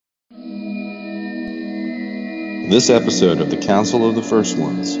This episode of the Council of the First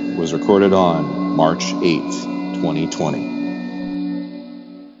Ones was recorded on March 8th, 2020.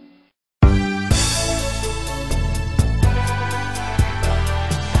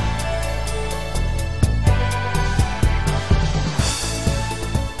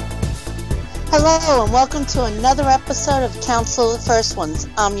 Hello and welcome to another episode of Council of the First Ones.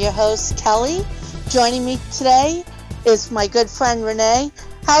 I'm your host, Kelly. Joining me today is my good friend, Renee.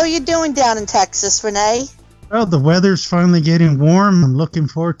 How are you doing down in Texas, Renee? Well, the weather's finally getting warm. I'm looking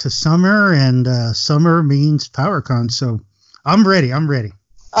forward to summer, and summer means PowerCon, so I'm ready.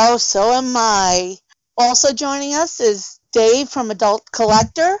 Oh, so am I. Also joining us is Dave from Adult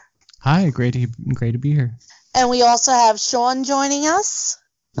Collector. Hi, great to be here. And we also have Sean joining us.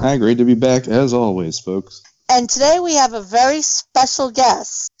 Hi, great to be back as always, folks. And today we have a very special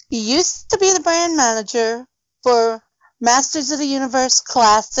guest. He used to be the brand manager for Masters of the Universe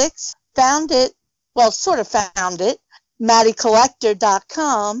Classics, found it,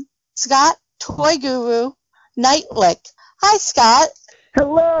 MattyCollector.com, Scott Toy Guru Nightlick. Hi, Scott.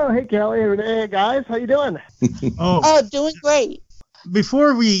 Hello. Hey, Kelly. Renee, guys. How you doing? Doing great.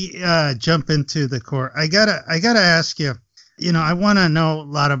 Before we jump into the core, I gotta ask you. You know, I want to know a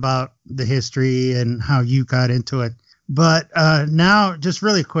lot about the history and how you got into it. But now, just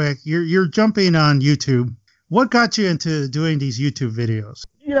really quick, you're jumping on YouTube. What got you into doing these YouTube videos?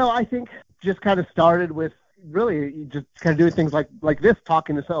 You know, I think just kind of started with really just kind of doing things like this,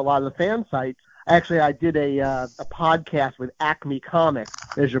 talking to a lot of the fan sites. Actually, I did a podcast with Acme Comics.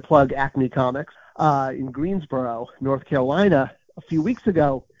 There's your plug, Acme Comics, in Greensboro, North Carolina, a few weeks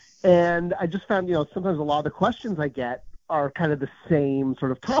ago. And I just found, sometimes a lot of the questions I get are kind of the same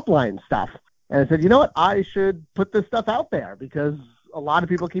sort of top line stuff. And I said, you know what, I should put this stuff out there because a lot of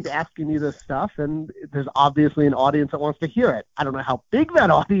people keep asking me this stuff and there's obviously an audience that wants to hear it. I don't know how big that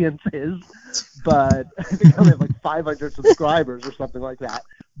audience is, but I think I only have like 500 subscribers or something like that.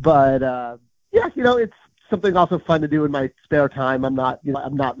 But it's something also fun to do in my spare time. I'm not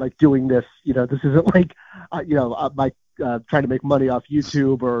like doing this, this isn't like, trying to make money off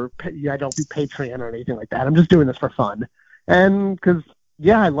YouTube or I don't do Patreon or anything like that. I'm just doing this for fun. And because,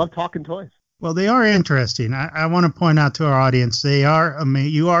 I love talking toys. Well, they are interesting. I want to point out to our audience, they are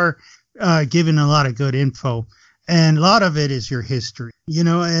amazing. You are giving a lot of good info, and a lot of it is your history,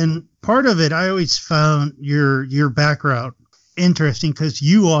 and part of it, I always found your background interesting because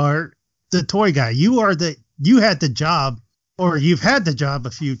you are the toy guy. You had the job, or you've had the job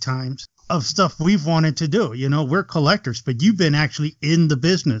a few times of stuff we've wanted to do. We're collectors, but you've been actually in the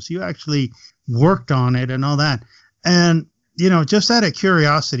business. You actually worked on it and all that. And, just out of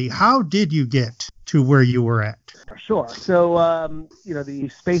curiosity, how did you get to where you were at? Sure. So, the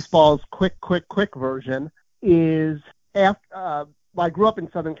Spaceballs quick version is after, I grew up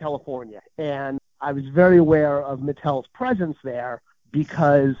in Southern California, and I was very aware of Mattel's presence there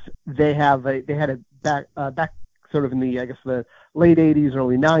because they had a back sort of in the late 80s,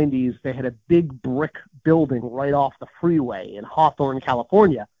 early 90s, they had a big brick building right off the freeway in Hawthorne,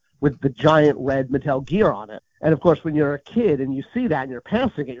 California, with the giant red Mattel gear on it. And, of course, when you're a kid and you see that and you're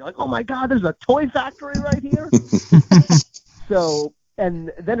passing it, you're like, oh, my God, there's a toy factory right here. So,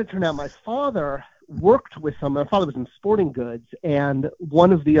 and then it turned out my father worked with my father was in sporting goods, and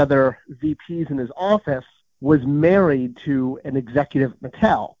one of the other VPs in his office was married to an executive at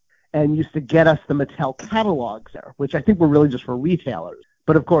Mattel and used to get us the Mattel catalogs there, which I think were really just for retailers.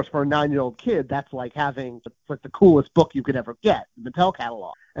 But, of course, for a 9-year-old kid, that's like having the coolest book you could ever get, the Mattel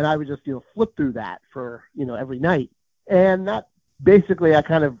catalog. And I would just, flip through that for, every night. And that basically I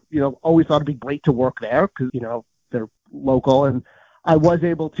kind of, always thought it'd be great to work there because, they're local. And I was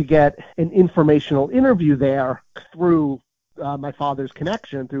able to get an informational interview there through my father's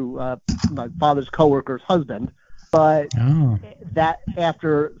connection, through my father's coworker's husband. But that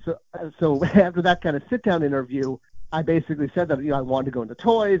after that kind of sit-down interview, I basically said that I wanted to go into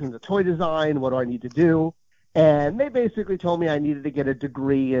toys, into toy design. What do I need to do? And they basically told me I needed to get a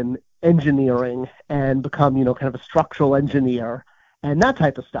degree in engineering and become, kind of a structural engineer and that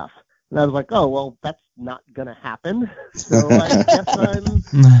type of stuff. And I was like, oh, well, that's not going to happen. So I guess I'm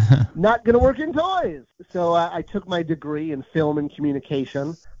not going to work in toys. So I took my degree in film and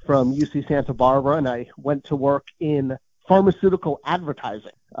communication from UC Santa Barbara, and I went to work in pharmaceutical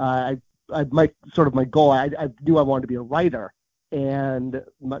advertising. My goal, I knew I wanted to be a writer. And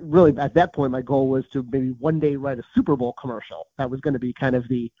really, at that point, my goal was to maybe one day write a Super Bowl commercial. That was going to be kind of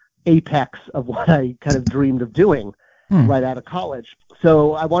the apex of what I kind of dreamed of doing right out of college.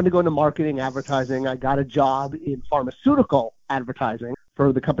 So I wanted to go into marketing, advertising. I got a job in pharmaceutical advertising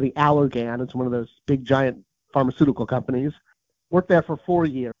for the company Allergan. It's one of those big, giant pharmaceutical companies. worked there for 4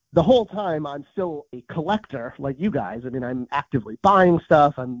 years. The whole time, I'm still a collector like you guys. I mean, I'm actively buying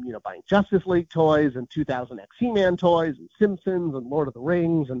stuff. I'm, buying Justice League toys and 2000X He-Man toys and Simpsons and Lord of the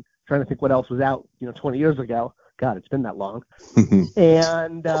Rings and trying to think what else was out, 20 years ago. God, it's been that long.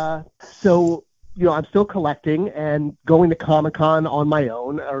 And so, I'm still collecting and going to Comic-Con on my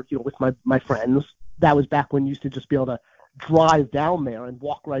own or, with my friends. That was back when you used to just be able to drive down there and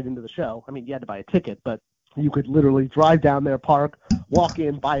walk right into the show. I mean, you had to buy a ticket, but you could literally drive down there, park, walk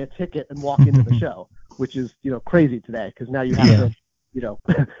in, buy a ticket, and walk into the show, which is, crazy today because now you have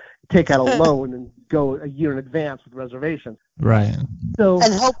to, take out a loan and go a year in advance with reservations. Right. So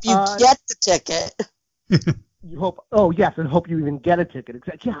and hope you get the ticket. You hope, oh yes, and hope you even get a ticket.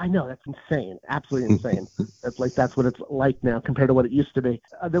 Yeah, I know, that's insane, absolutely insane. That's what it's like now compared to what it used to be.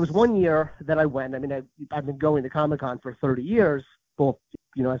 There was 1 year that I went. I mean, I've been going to Comic-Con for 30 years, both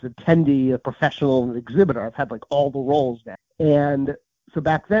as an attendee, a professional, and an exhibitor. I've had like all the roles now. And so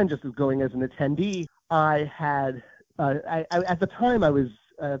back then, just as going as an attendee, I had I at the time I was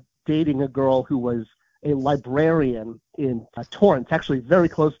dating a girl who was a librarian in Torrance, actually very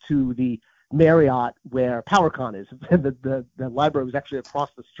close to the Marriott where PowerCon is. The library was actually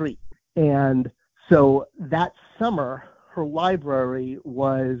across the street. And so that summer, her library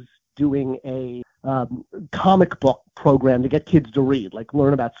was doing a comic book program to get kids to read, like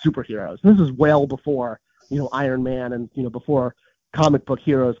learn about superheroes. This is well before, Iron Man and, before comic book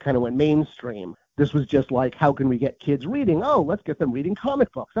heroes kind of went mainstream. This was just like, how can we get kids reading? Oh, let's get them reading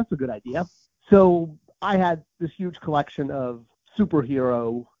comic books. That's a good idea. So I had this huge collection of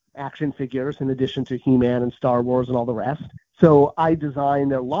superhero action figures in addition to He-Man and Star Wars and all the rest. So I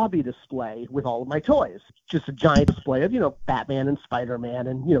designed a lobby display with all of my toys, just a giant display of, Batman and Spider-Man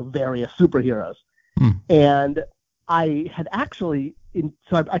and, various superheroes. And I had actually,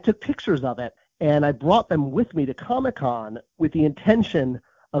 so I took pictures of it and I brought them with me to Comic-Con with the intention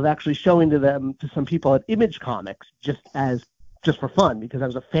of actually showing to some people at Image Comics just for fun because I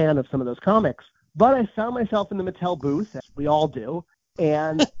was a fan of some of those comics. But I found myself in the Mattel booth, as we all do,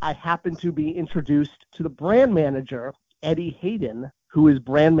 and I happened to be introduced to the brand manager, Eddie Hayden, who is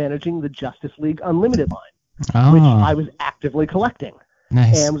brand managing the Justice League Unlimited line, which I was actively collecting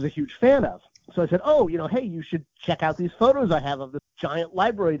and was a huge fan of. So I said, hey, you should check out these photos I have of this giant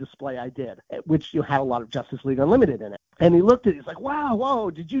library display I did, which had a lot of Justice League Unlimited in it. And he looked at it, he's like, wow,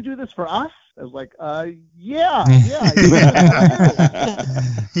 did you do this for us? I was like, yeah.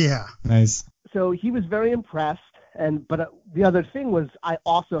 Yeah. Nice. So he was very impressed. But the other thing was I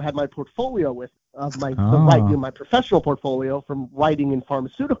also had my portfolio my professional portfolio from writing in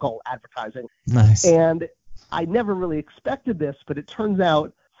pharmaceutical advertising. Nice. And I never really expected this, but it turns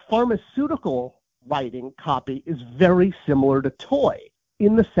out pharmaceutical writing copy is very similar to toy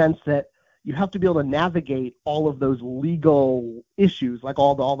in the sense that you have to be able to navigate all of those legal issues, like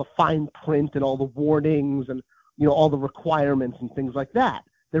all the fine print and all the warnings and all the requirements and things like that.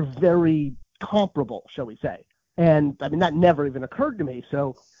 They're very comparable, shall we say. And I mean, that never even occurred to me.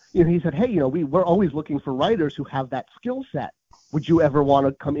 So, he said, hey, we're always looking for writers who have that skill set. Would you ever want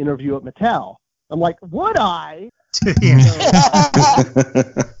to come interview at Mattel? I'm like, would I? I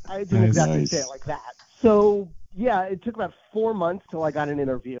didn't exactly say it like that. So, yeah, it took about 4 months till I got an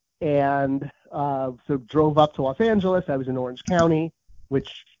interview. And so drove up to Los Angeles. I was in Orange County,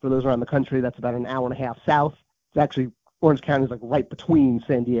 which for those around the country, that's about an hour and a half south. It's actually, Orange County is like right between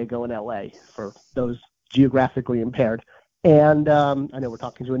San Diego and LA for those geographically impaired. And I know we're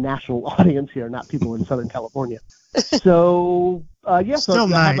talking to a national audience here, not people in Southern California. So, Still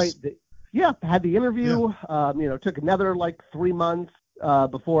nice. Had the interview. Yeah. Took another 3 months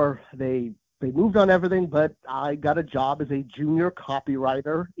before they moved on everything, but I got a job as a junior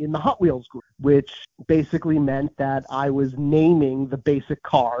copywriter in the Hot Wheels group, which basically meant that I was naming the basic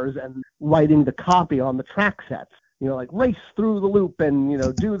cars and writing the copy on the track sets. Like race through the loop and,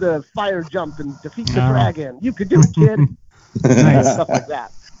 do the fire jump and defeat the dragon. You could do it, kid. Stuff like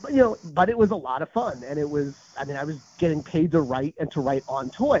that. But it was a lot of fun. And I was getting paid to write and to write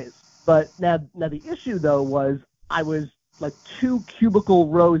on toys. But now the issue, though, was I was like 2 cubicle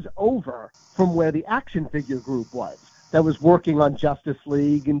rows over from where the action figure group was that was working on Justice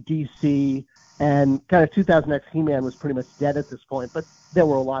League and DC. And kind of 2000X He-Man was pretty much dead at this point, but there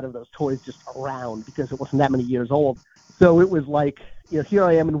were a lot of those toys just around because it wasn't that many years old. So it was like, here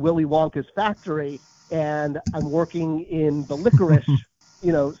I am in Willy Wonka's factory, and I'm working in the licorice,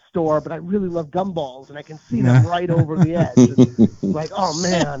 store, but I really love gumballs, and I can see them right over the edge. And like, oh,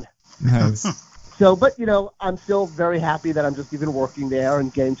 man. Nice. So, but, I'm still very happy that I'm just even working there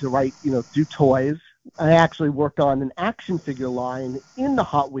and getting to write, do toys. I actually worked on an action figure line in the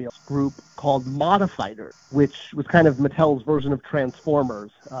Hot Wheels group called Modifighters, which was kind of Mattel's version of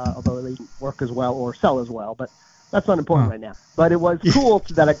Transformers, although they didn't work as well or sell as well, but that's not important right now. But it was cool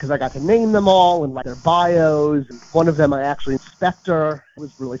because I got to name them all and write their bios, and one of them I actually Inspector. It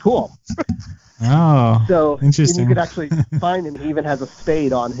was really cool. Oh, so interesting. And you could actually find him. He even has a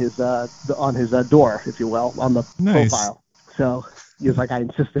spade on his door, if you will, on the profile. So he was like, I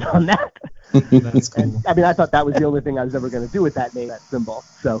insisted on that. That's cool. And, I mean, I thought that was the only thing I was ever going to do with that name, that symbol.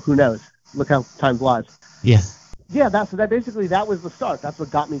 So who knows? Look how time flies. Yeah. Yeah, that was the start. That's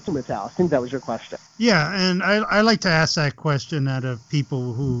what got me to Mattel. I think that was your question. Yeah, and I like to ask that question out of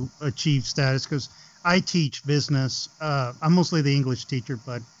people who achieve status because I teach business. I'm mostly the English teacher,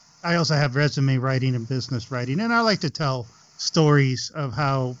 but I also have resume writing and business writing, and I like to tell stories of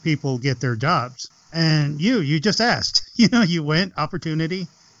how people get their jobs. And you just asked. You went, opportunity,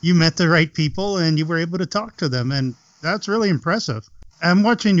 you met the right people, and you were able to talk to them, and that's really impressive. I'm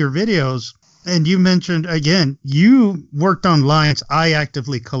watching your videos, and you mentioned, again, you worked on lines I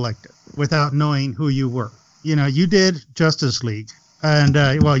actively collected without knowing who you were. You did Justice League, and,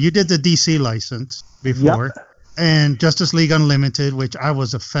 you did the DC license before. Yep. And Justice League Unlimited, which I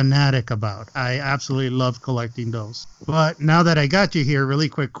was a fanatic about. I absolutely loved collecting those. But now that I got you here, really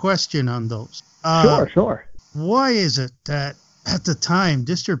quick question on those. Sure. Why is it that at the time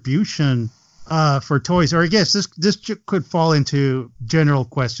distribution for toys, or I guess this could fall into general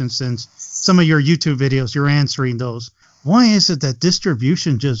questions since some of your YouTube videos, you're answering those. Why is it that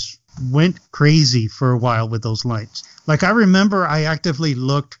distribution just went crazy for a while with those lines? Like I remember I actively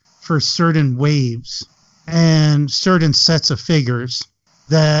looked for certain waves and certain sets of figures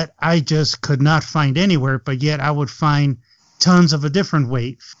that I just could not find anywhere, but yet I would find tons of a different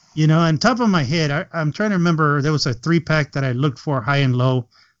wave. On top of my head, I'm trying to remember, there was a 3-pack that I looked for high and low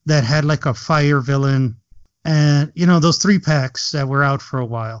that had like a fire villain. And, those 3-packs that were out for a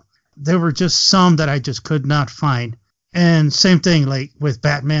while, there were just some that I just could not find. And same thing, like with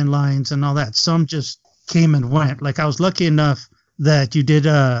Batman lines and all that. Some just came and went. Like I was lucky enough that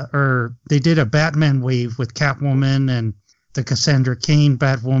they did a Batman wave with Catwoman and the Cassandra Cain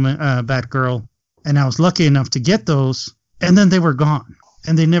Batgirl. And I was lucky enough to get those, and then they were gone.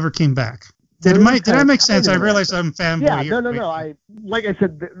 And they never came back. Did I make sense? I realize I'm fanboy. Yeah, no. Like I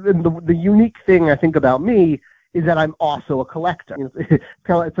said, the unique thing I think about me is that I'm also a collector. It's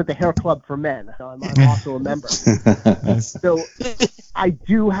like the hair club for men. So I'm also a member. So I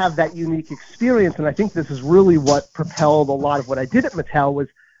do have that unique experience, and I think this is really what propelled a lot of what I did at Mattel. Was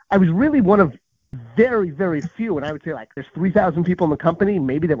I was really one of very, very few, and I would say like there's 3,000 people in the company.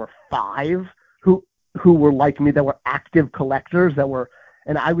 Maybe there were 5 who were like me, that were active collectors,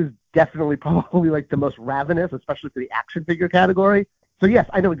 and I was definitely probably like the most ravenous, especially for the action figure category. So yes,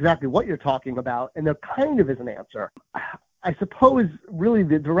 I know exactly what you're talking about, and there kind of is an answer. I suppose really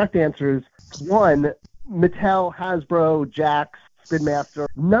the direct answer is, one, Mattel, Hasbro, Jakks, Spinmaster,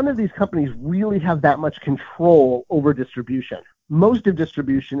 none of these companies really have that much control over distribution. Most of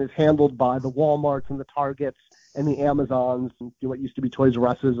distribution is handled by the Walmarts and the Targets and the Amazons, and what used to be Toys R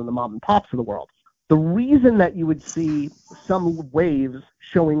Us's and the mom and pops of the world. The reason that you would see some waves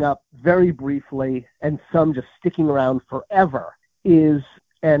showing up very briefly and some just sticking around forever is,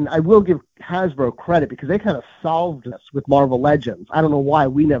 and I will give Hasbro credit because they kind of solved this with Marvel Legends. I don't know why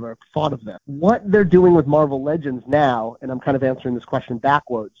we never thought of this. What they're doing with Marvel Legends now, and I'm kind of answering this question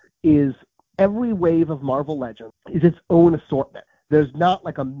backwards, is every wave of Marvel Legends is its own assortment. There's not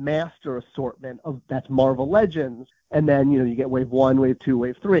like a master assortment of that's Marvel Legends, and then you get wave 1, wave 2,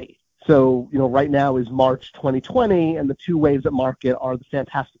 wave 3. So, right now is March 2020, and the 2 waves at market are the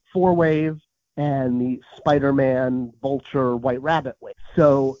Fantastic Four wave and the Spider-Man, Vulture, White Rabbit wave.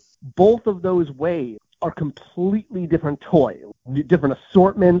 So both of those waves are completely different toys, different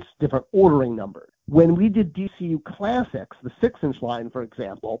assortments, different ordering numbers. When we did DCU Classics, the 6-inch line, for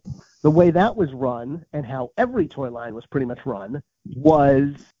example, the way that was run and how every toy line was pretty much run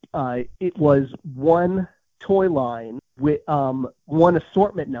was it was one toy line with one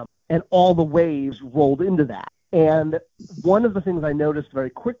assortment number, and all the waves rolled into that. And one of the things I noticed very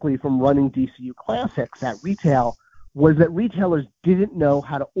quickly from running DCU Classics at retail was that retailers didn't know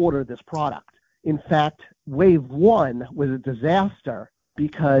how to order this product. In fact, Wave 1 was a disaster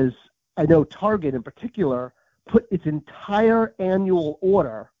because I know Target in particular put its entire annual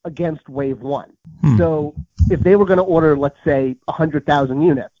order against Wave 1. So if they were going to order, let's say, 100,000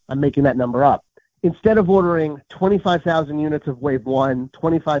 units, I'm making that number up, instead of ordering 25,000 units of Wave 1,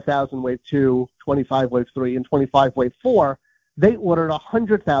 25,000 Wave 2, 25 Wave 3, and 25 Wave 4, they ordered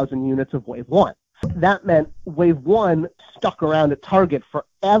 100,000 units of Wave 1. That meant Wave 1 stuck around at Target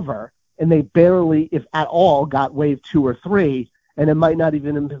forever, and they barely, if at all, got wave 2 or 3, and it might not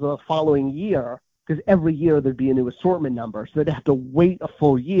even be the following year, because every year there'd be a new assortment number. So they'd have to wait a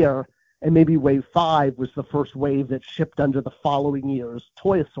full year, and maybe wave 5 was the first wave that shipped under the following year's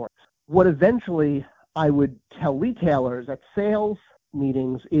toy assortment. What eventually I would tell retailers at sales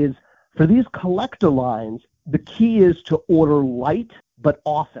meetings is, for these collector lines, the key is to order light but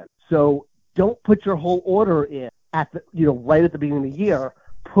often. So don't put your whole order in at the, right at the beginning of the year.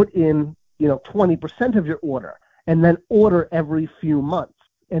 Put in, 20% of your order, and then order every few months.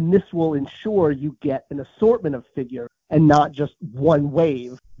 And this will ensure you get an assortment of figures and not just one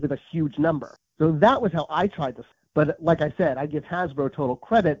wave with a huge number. So that was how I tried to. But like I said, I give Hasbro total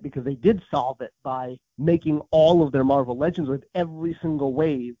credit because they did solve it by making all of their Marvel Legends with every single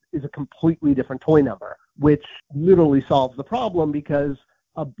wave is a completely different toy number, which literally solves the problem because,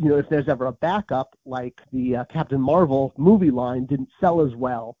 if there's ever a backup, like the Captain Marvel movie line didn't sell as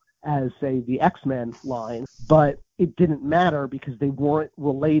well as, say, the X-Men line, but it didn't matter because they weren't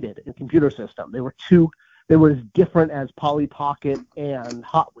related in the computer system. They were as different as Polly Pocket and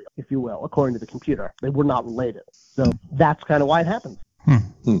Hot Wheels, if you will, according to the computer. They were not related. So that's kind of why it happens.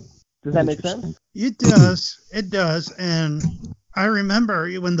 Does that make sense? It does. It does. And I remember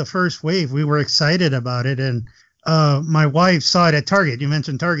when the first wave, we were excited about it. And my wife saw it at Target. You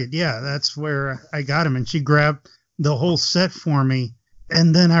mentioned Target. Yeah, that's where I got them. And she grabbed the whole set for me.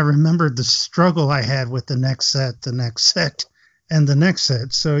 And then I remembered the struggle I had with the next set, and the next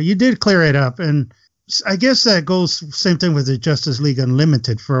set. So you did clear it up. And I guess that goes same thing with the Justice League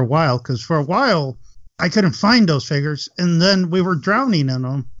Unlimited for a while, because for a while I couldn't find those figures, and then we were drowning in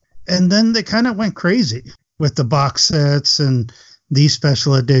them, and then they kind of went crazy with the box sets and these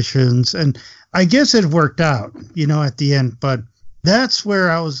special editions, and I guess it worked out, at the end. But that's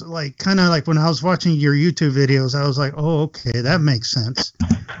where I was like, kind of like when I was watching your YouTube videos, I was like, oh, okay, that makes sense.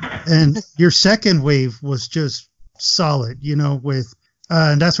 And your second wave was just solid, with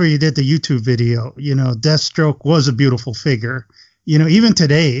and that's where you did the YouTube video. Deathstroke was a beautiful figure. Even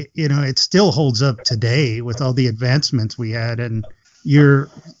today, it still holds up today with all the advancements we had. And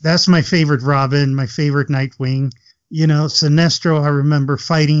that's my favorite Robin, my favorite Nightwing. Sinestro, I remember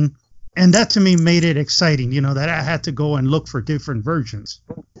fighting. And that to me made it exciting, that I had to go and look for different versions.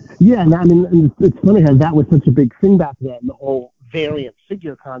 Yeah, and I mean, it's funny how that was such a big thing back then, the whole variant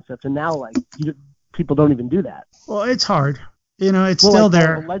figure concept. And now, people don't even do that. Well, it's hard. It's still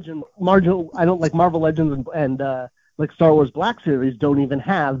there. I don't like Marvel Legends and like Star Wars Black Series don't even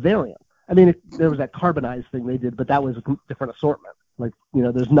have variants. I mean, there was that carbonized thing they did, but that was a different assortment.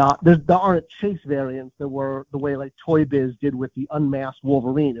 There aren't chase variants that were the way like Toy Biz did with the unmasked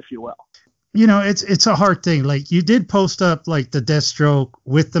Wolverine, if you will. It's a hard thing. Like you did post up like the Deathstroke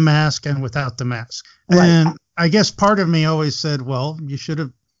with the mask and without the mask. Right. And I guess part of me always said, well,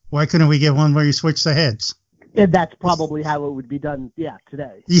 why couldn't we get one where you switch the heads? And that's probably how it would be done,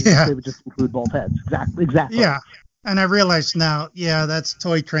 today. Yeah. They would just include both heads. Exactly. Yeah. And I realize now, that's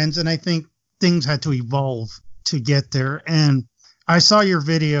toy trends, and I think things had to evolve to get there. And I saw your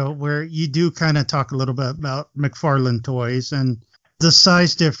video where you do kind of talk a little bit about McFarlane toys and the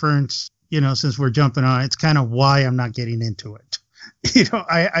size difference, since we're jumping on, it's kind of why I'm not getting into it.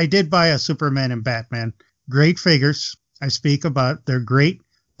 I did buy a Superman and Batman. Great figures. I speak about, they're great.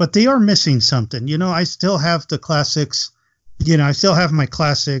 But they are missing something. I still have the classics. I still have my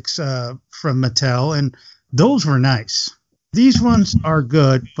classics from Mattel, and those were nice. These ones are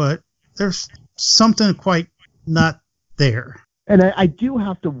good, but there's something quite not there. And I do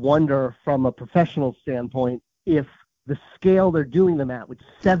have to wonder from a professional standpoint if the scale they're doing them at, which is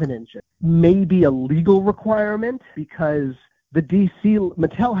 7 inches, may be a legal requirement because the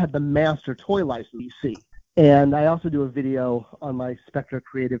Mattel had the master toy license, DC. And I also do a video on my Spectra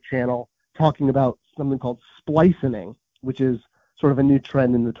Creative channel talking about something called splicing, which is sort of a new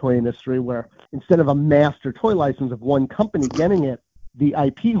trend in the toy industry where instead of a master toy license of one company getting it, the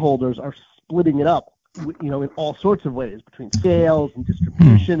IP holders are splitting it up, in all sorts of ways between sales and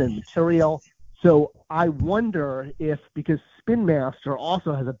distribution and material. So I wonder if, because Spin Master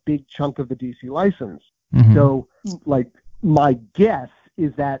also has a big chunk of the DC license, so my guess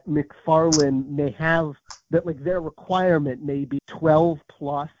is that McFarlane may have that, their requirement may be 12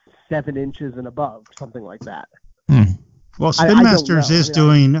 plus 7 inches and above, something like that. Well, Spin Masters is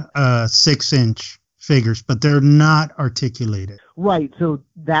doing 6-inch figures, but they're not articulated. Right. So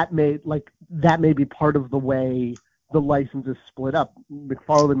that may be part of the way the license is split up.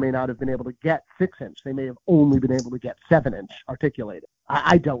 McFarlane may not have been able to get 6-inch. They may have only been able to get 7-inch articulated.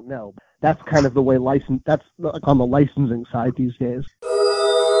 I don't know. That's kind of the way that's on the licensing side these days.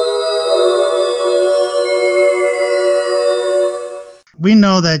 we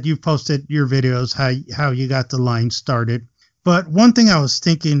know that you've posted your videos, how you got the line started. But one thing I was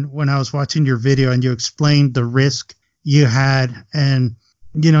thinking when I was watching your video and you explained the risk you had and,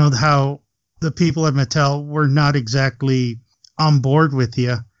 you know, how the people at Mattel were not exactly on board with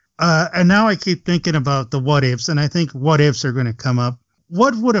you. And now I keep thinking about the what ifs, and I think what ifs are going to come up.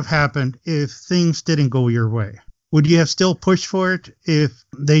 What would have happened if things didn't go your way? Would you have still pushed for it if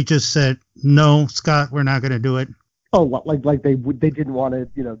they just said, no, Scott, we're not going to do it? Oh, what, like they didn't want to,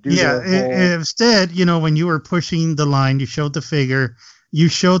 do Yeah, their whole... instead, when you were pushing the line, you showed the figure, you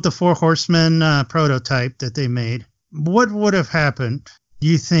showed the Four Horsemen prototype that they made. What would have happened, do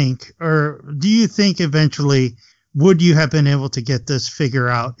you think? Or do you think eventually would you have been able to get this figure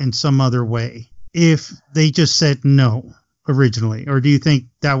out in some other way if they just said no originally? Or do you think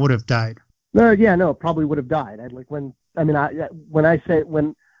that would have died? No, yeah, no, it probably would have died. When I'm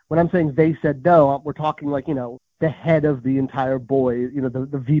saying they said no, we're talking like, the head of the entire boy,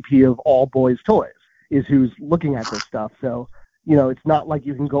 the VP of all boys toys is who's looking at this stuff. So, it's not like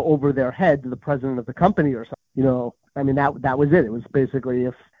you can go over their head to the president of the company or something. That was it. It was basically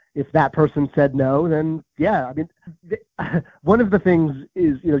if that person said no, then yeah. One of the things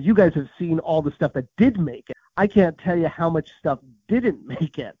is, you guys have seen all the stuff that did make it. I can't tell you how much stuff didn't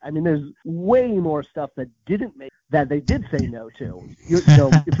make it. There's way more stuff that didn't make it that they did say no to.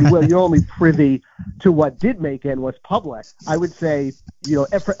 If you will, you're only privy to what did make it and what's public. I would say,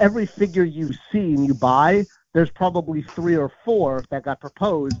 for every figure you see and you buy, there's probably 3 or 4 that got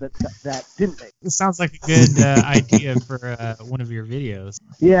proposed that didn't make it. It sounds like a good idea for one of your videos.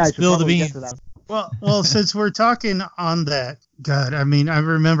 Yeah, I Spill should the get beans. to that. Well, since we're talking on that, God, I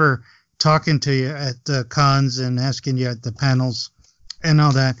remember talking to you at the cons and asking you at the panels and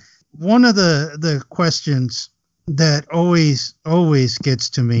all that. One of the questions that always gets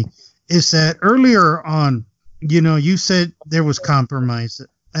to me is that earlier on, you said there was compromise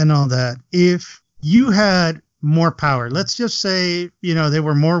and all that. If you had more power, let's just say, they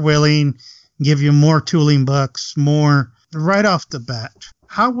were more willing, give you more tooling bucks, more right off the bat,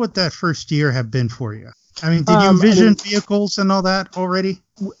 how would that first year have been for you? Did you envision vehicles and all that already?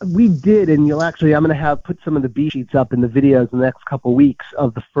 We did, and I'm going to put some of the B sheets up in the videos in the next couple of weeks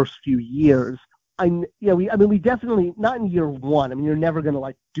of the first few years. We definitely, not in year one. You're never going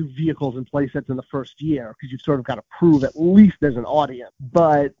to do vehicles and play sets in the first year because you've sort of got to prove at least there's an audience.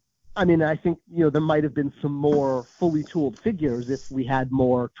 But I think, there might have been some more fully tooled figures if we had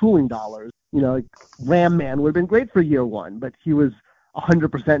more tooling dollars. Ram Man would have been great for year one, but he was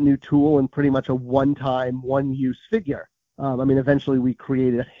 100% new tool and pretty much a one-time, one-use figure. Eventually we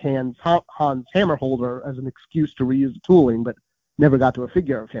created Hans hammer holder as an excuse to reuse the tooling, but never got to a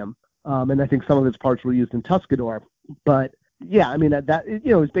figure of him. And I think some of his parts were used in Tuscador. But yeah,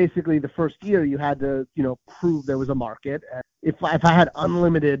 it was basically the first year you had to, prove there was a market. If I had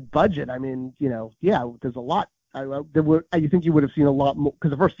unlimited budget, there's a lot. I think you would have seen a lot more,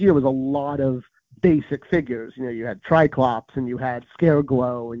 because the first year was a lot of basic figures. You had Triclops and you had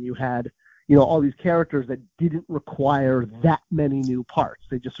Scareglow and you had, all these characters that didn't require that many new parts.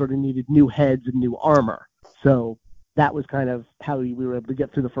 They just sort of needed new heads and new armor. So that was kind of how we were able to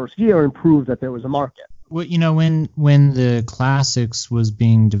get through the first year and prove that there was a market. Well, when the Classics was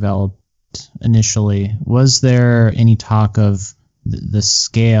being developed initially, was there any talk of the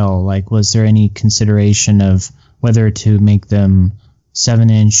scale? Was there any consideration of whether to make them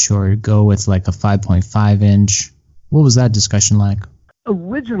 7-inch or go with a 5.5-inch? What was that discussion like?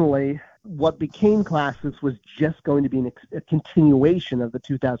 Originally, what became Classics was just going to be a continuation of the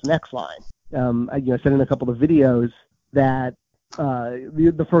 2000X line. I said in a couple of videos that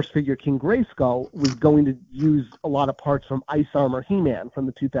the first figure, King Grayskull, was going to use a lot of parts from Ice Armor He-Man from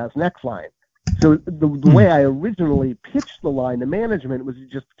the 2000X line. So the way I originally pitched the line to management was to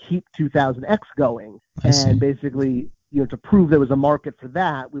just keep 2000X going. And basically, to prove there was a market for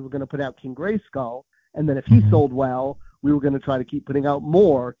that, we were going to put out King Grayskull. And then if he sold well, we were going to try to keep putting out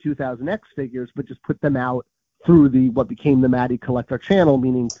more 2000X figures, but just put them out through what became the Matty Collector channel,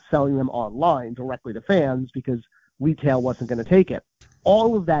 meaning selling them online directly to fans because retail wasn't going to take it.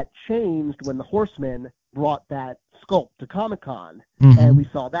 All of that changed when the Horsemen brought that sculpt to Comic-Con, and we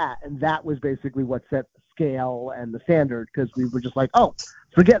saw that, and that was basically what set the scale and the standard, because we were just like, oh,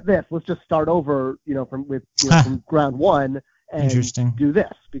 forget this, let's just start over, from ground one and do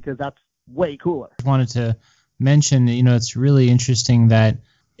this, because that's way cooler. I wanted to mention, it's really interesting that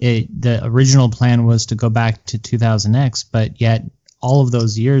the original plan was to go back to 2000X, but yet all of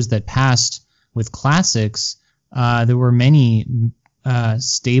those years that passed with Classics, there were many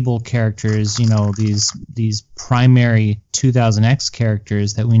stable characters, these primary 2000X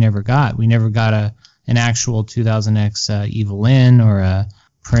characters that we never got. We never got an an actual 2000X Evelyn or a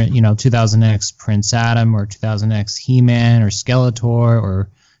 2000X Prince Adam or 2000X He-Man or Skeletor or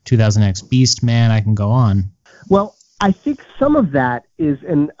 2000X Beastman. I can go on. Well, I think some of that is,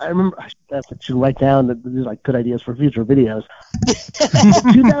 and I remember I should write down that these are like good ideas for future videos.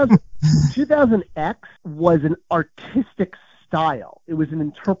 2000X was an artistic style. It was an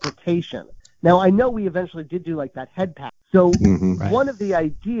interpretation. Now, I know we eventually did do like that head pack. So one of the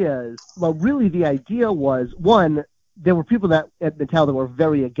ideas, well, really the idea was, one, there were people at Mattel that were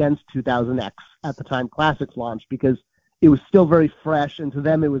very against 2000X at the time Classics launched because it was still very fresh, and to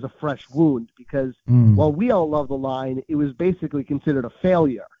them it was a fresh wound because while we all love the line, it was basically considered a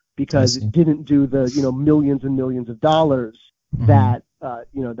failure because it didn't do the millions and millions of dollars that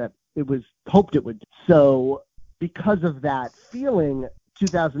that it was hoped it would do. So because of that feeling,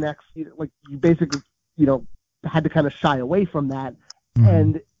 2000X, you basically had to kind of shy away from that.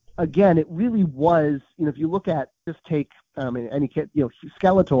 And again, it really was, if you look at, just take any kid,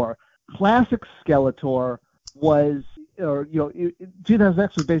 Skeletor, classic Skeletor was,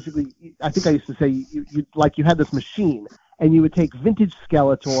 2000X was basically, I think I used to say, you had this machine, and you would take vintage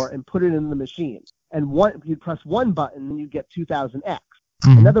Skeletor and put it in the machine, and you'd press one button and you'd get 2000X,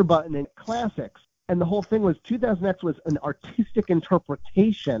 another button and Classics, and the whole thing was 2000X was an artistic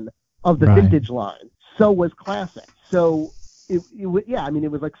interpretation of the vintage line. So was Classic. So it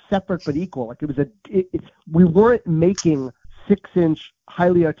was like separate but equal. Like we weren't making 6-inch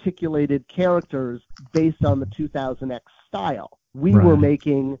highly articulated characters based on the 2000X style. We were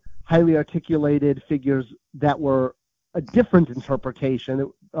making highly articulated figures that were a different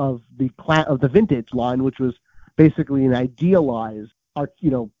interpretation of the vintage line, which was basically an idealized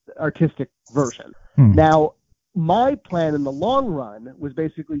artistic version. Now, my plan in the long run was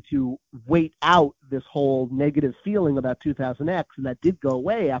basically to wait out this whole negative feeling about 2000X, and that did go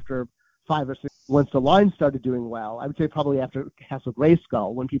away after 5 or 6. Once the line started doing well, I would say probably after Castle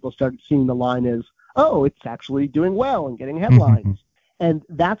Grayskull, when people started seeing the line as, oh, it's actually doing well and getting headlines. And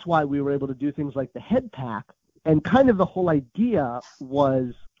that's why we were able to do things like the head pack. And kind of the whole idea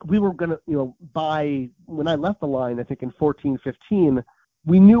was we were going to, when I left the line, I think in 14-15,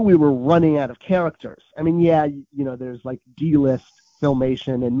 we knew we were running out of characters. I mean, there's like D-list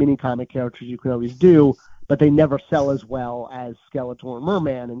Filmation and mini comic characters you can always do, but they never sell as well as Skeletor,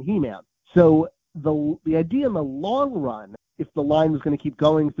 Merman, and He-Man. So the idea in the long run, if the line was going to keep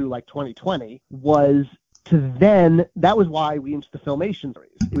going through like 2020, was to then, that was why we into the Filmation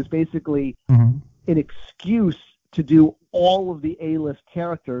series. It was basically an excuse to do all of the A-list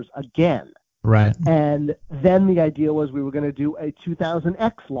characters again. Right. And then the idea was we were going to do a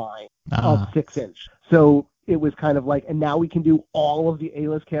 2000X line of 6-inch. So it was kind of like, and now we can do all of the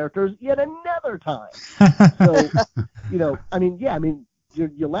A-list characters yet another time. So,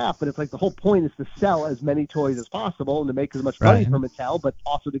 you laugh, but it's like the whole point is to sell as many toys as possible and to make as much money for Mattel, but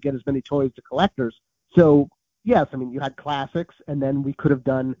also to get as many toys to collectors. So, yes, you had Classics, and then we could have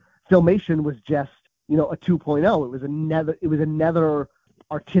done, Filmation was just, a 2.0. It was another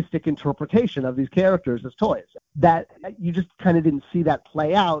artistic interpretation of these characters as toys. That you just kind of didn't see that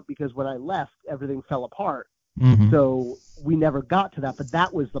play out because when I left, everything fell apart. So we never got to that, but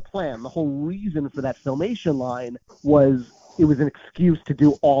that was the plan. The whole reason for that Filmation line was it was an excuse to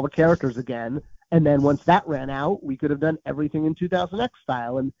do all the characters again, and then once that ran out, we could have done everything in 2000X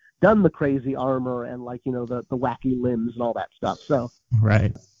style and done the crazy armor and the wacky limbs and all that stuff. So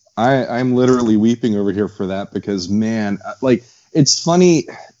I'm literally weeping over here for that because, man, it's funny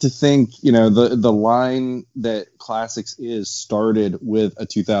to think, the line that Classics is started with a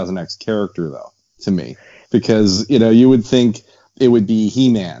 2000X character, though, to me. Because, you would think it would be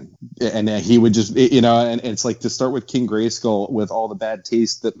He-Man. And he would just, and it's like to start with King Grayskull with all the bad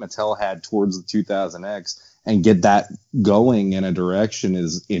taste that Mattel had towards the 2000X and get that going in a direction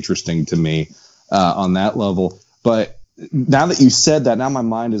is interesting to me on that level. But now that you said that, now my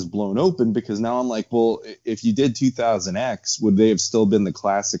mind is blown open because now I'm like, well, if you did 2000X, would they have still been the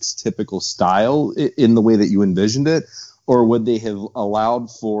Classics typical style in the way that you envisioned it? Or would they have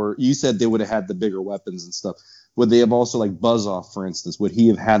allowed for, you said they would have had the bigger weapons and stuff. Would they have also, like Buzz-Off, for instance, would he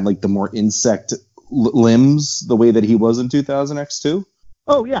have had like the more insect limbs the way that he was in 2000X too?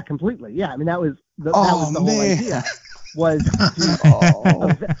 Oh, yeah, completely. Yeah, that was the whole idea. Was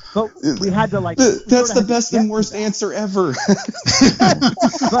but we had to that's the best and worst answer ever.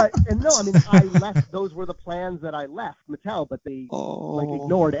 I left, those were the plans that I left Mattel, but they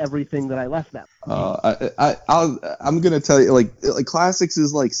ignored everything that I left them. I'm gonna tell you, Classics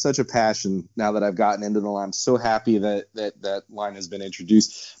is like such a passion now that I've gotten into the line. I'm so happy that line has been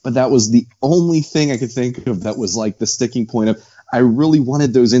introduced, but that was the only thing I could think of that was like the sticking point of I really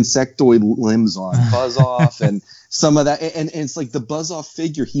wanted those insectoid limbs on Buzz-Off and some of that. And it's like the Buzz-Off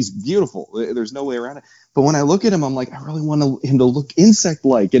figure, he's beautiful. There's no way around it. But when I look at him, I'm like, I really want him to look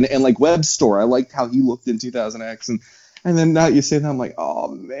insect-like. And like Webstore, I liked how he looked in 2000X. And then now you say that, I'm like, oh,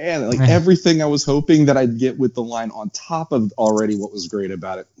 man. Like everything I was hoping that I'd get with the line on top of already what was great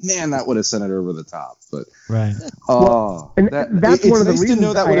about it. Man, that would have sent it over the top. But right. That's one of the nice reasons to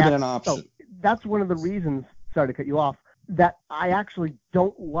know that would have been an option. Oh, that's one of the reasons, sorry to cut you off, that I actually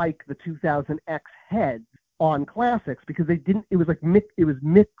don't like the 2000X heads on classics because it was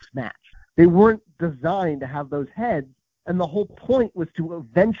mix match. They weren't designed to have those heads, and the whole point was to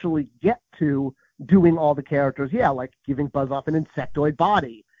eventually get to doing all the characters, like giving Buzz-Off an insectoid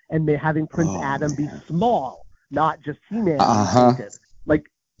body and having Prince Adam be small, not just He-Man.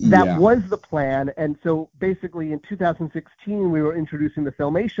 Like, that was the plan, and so basically in 2016 we were introducing the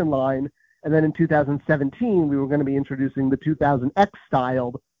Filmation line, and then in 2017 we were going to be introducing the 2000X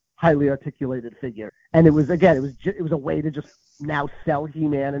styled highly articulated figure. And it was a way to just now sell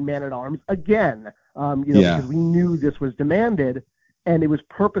He-Man and Man-at-Arms again, because we knew this was demanded, and it was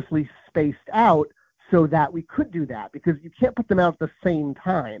purposely spaced out so that we could do that, because you can't put them out at the same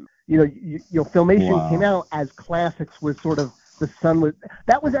time. Filmation came out as classics was sort of the sun was.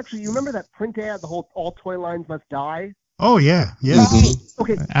 That was actually, you remember that print ad, the whole "All Toy Lines Must Die"? Oh yeah. Mm-hmm.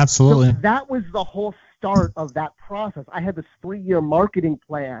 Okay, absolutely. So that was the whole start of that process. I had this 3-year marketing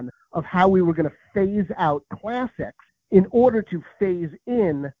plan of how we were going to phase out classics in order to phase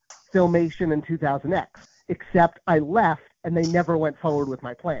in Filmation and 2000X. Except I left, and they never went forward with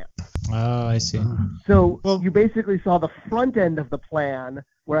my plan. Oh, I see. So you basically saw the front end of the plan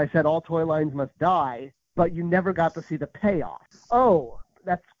where I said all toy lines must die, but you never got to see the payoff. Oh,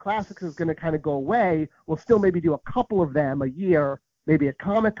 that's classics is going to kind of go away. We'll still maybe do a couple of them a year, maybe at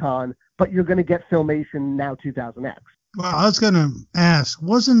Comic-Con, but you're going to get Filmation now 2000X. Well, I was going to ask,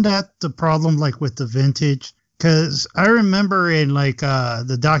 wasn't that the problem like with the vintage? Because I remember in like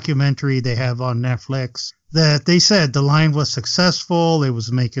the documentary they have on Netflix that they said the line was successful. It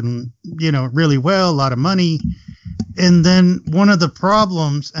was making, really well, a lot of money. And then one of the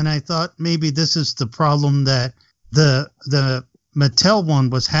problems, and I thought maybe this is the problem that the Mattel one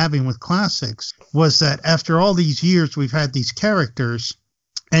was having with classics, was that after all these years we've had these characters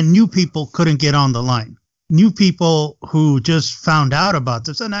and new people couldn't get on the line. New people who just found out about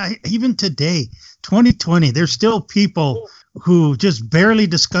this. And even today, 2020, there's still people who just barely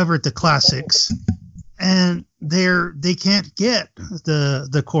discovered the classics, and they can't get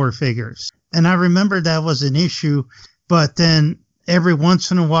the core figures. And I remember that was an issue, but then every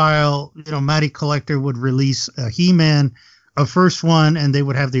once in a while, Matty Collector would release a He-Man, a first one, and they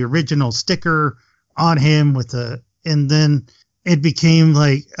would have the original sticker on him and then it became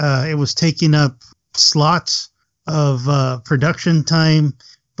like it was taking up slots of production time,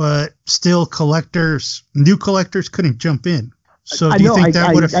 but still new collectors couldn't jump in. So do you think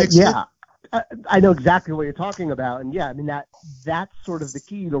that would have fixed it? I know exactly what you're talking about, and that's sort of the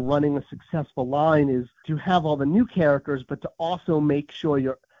key to running a successful line, is to have all the new characters, but to also make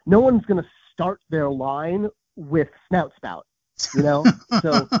sure no one's going to start their line with Snout Spout, So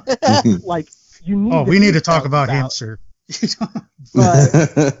like you need. Oh, we need to talk about him, sir.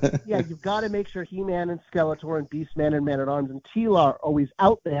 But you've got to make sure He-Man and Skeletor and Beastman and Man-at-Arms and Teela are always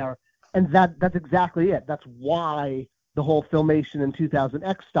out there, and that's exactly it. That's why the whole Filmation and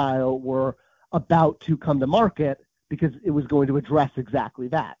 2000X style were about to come to market, because it was going to address exactly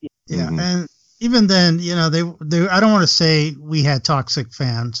that. Yeah, and even then, they I don't want to say we had toxic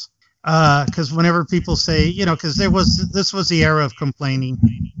fans, because whenever people say, because this was the era of complaining,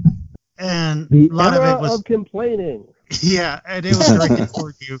 and a lot of it was complaining. Yeah, and it was directed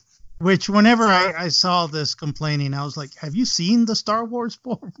toward you. Which, whenever I saw this complaining, I was like, "Have you seen the Star Wars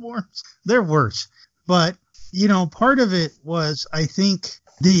forms? They're worse." But part of it was, I think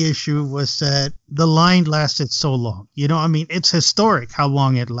the issue was that the line lasted so long. It's historic how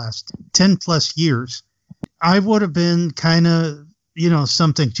long it lasted, 10 plus years. I would have been kind of,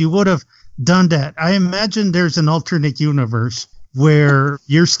 something. You would have done that. I imagine there's an alternate universe where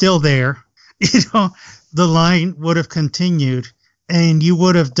you're still there. The line would have continued, and you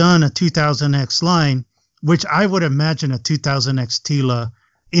would have done a 2000X line, which I would imagine a 2000X Teela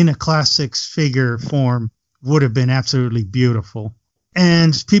in a classics figure form would have been absolutely beautiful.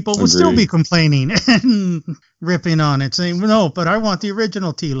 And people would still be complaining and ripping on it, saying, no, but I want the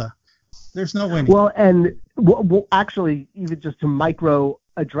original Teela. There's no winning. Well, and actually, even just to micro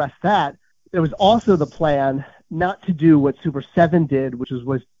address that, there was also the plan not to do what Super 7 did, which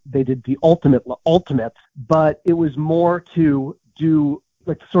was they did the Ultimates, but it was more to do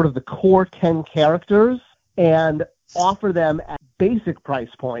like sort of the core 10 characters and offer them at basic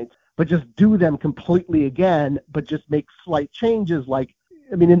price points, but just do them completely again, but just make slight changes. Like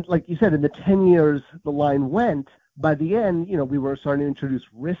you said, in the 10 years the line went, by the end, we were starting to introduce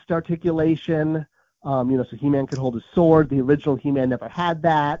wrist articulation, so He-Man could hold his sword. The original He-Man never had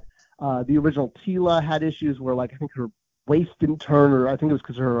that. The original Teela had issues where, I think her waist didn't turn, or I think it was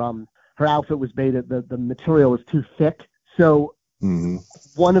because her outfit was made, the material was too thick. So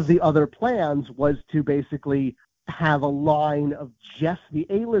one of the other plans was to basically have a line of just the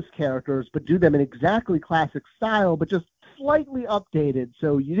A-list characters, but do them in exactly classic style, but just slightly updated,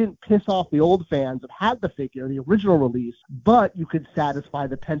 so you didn't piss off the old fans that had the figure, the original release, but you could satisfy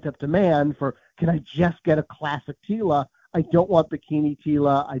the pent-up demand for, can I just get a classic Teela? I don't want Bikini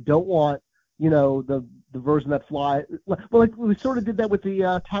Teela. I don't want, the version that flies. Well, we sort of did that with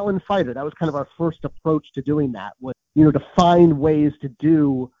the Talon Fighter. That was kind of our first approach to doing that, was, to find ways to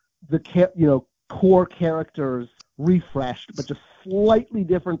do the, core characters refreshed, but just slightly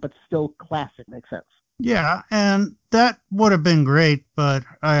different, but still classic. Makes sense. Yeah, and that would have been great, but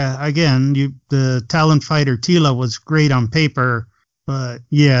again, the Talon Fighter Teela was great on paper, but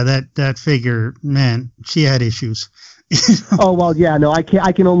yeah, that figure, man, she had issues. Oh well, yeah, no, I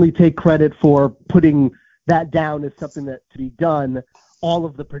can only take credit for putting that down as something that to be done. All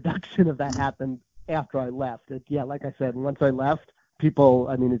of the production of that happened after I left. Like I said, once I left, people,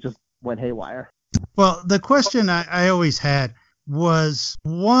 it just went haywire. Well, the question I always had was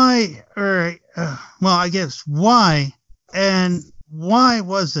why, why, and why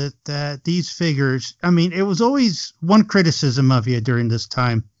was it that these figures, it was always one criticism of you during this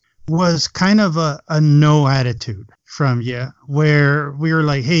time was kind of a no attitude from you, where we were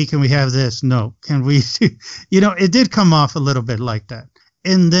like, hey, can we have this? No. Can we, it did come off a little bit like that.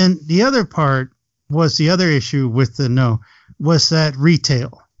 And then the other part was the other issue with the no, was that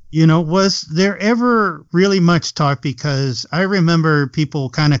retail. Was there ever really much talk? Because I remember people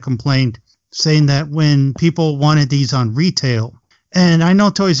kind of complained, saying that when people wanted these on retail, and I know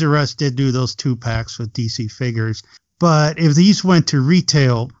Toys R Us did do those 2-packs with DC figures, but if these went to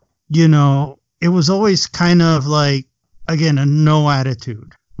retail, it was always kind of like, again, a no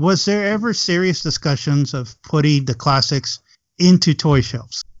attitude. Was there ever serious discussions of putting the classics into toy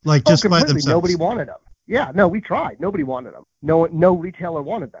shelves, like just by themselves? Nobody wanted them. Yeah, no, we tried. Nobody wanted them. No retailer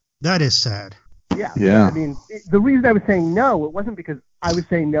wanted them. That is sad. Yeah. The reason I was saying no, it wasn't because I was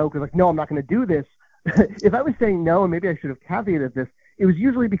saying no because, no, I'm not going to do this. If I was saying no, and maybe I should have caveated this, it was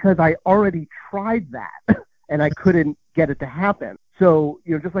usually because I already tried that and I couldn't get it to happen. So,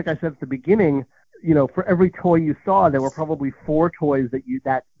 just like I said at the beginning, for every toy you saw, there were probably 4 toys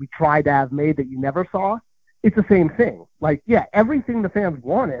that we tried to have made that you never saw. It's the same thing. Everything the fans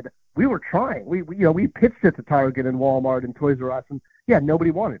wanted, we were trying. We pitched it to Target and Walmart and Toys R Us, and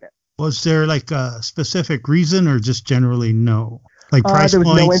nobody wanted it. Was there a specific reason, or just generally no? Price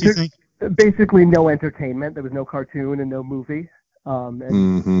points, you think? Basically no entertainment. There was no cartoon and no movie.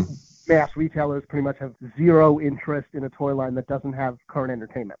 And mass retailers pretty much have zero interest in a toy line that doesn't have current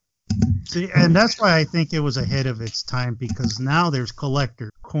entertainment. See, and that's why I think it was ahead of its time, because now there's collector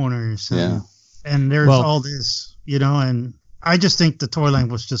corners and there's all this, and I just think the toy line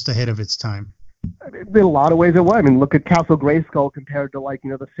was just ahead of its time. In a lot of ways it was. Look at Castle Grayskull compared to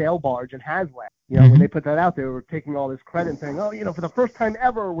the sail barge and HasLab. When they put that out, they were taking all this credit and saying, oh, for the first time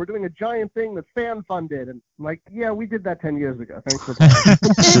ever, we're doing a giant thing that's fan funded. And I'm like, yeah, we did that 10 years ago. Thanks for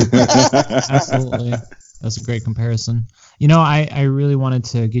that. Absolutely. That's a great comparison. I really wanted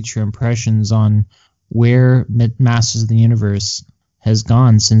to get your impressions on where Masters of the Universe has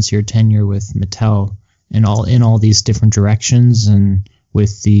gone since your tenure with Mattel, and in all these different directions, and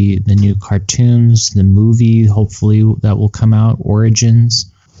with the new cartoons, the movie, hopefully that will come out,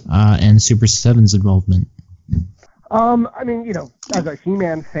 Origins, and Super 7's involvement. As a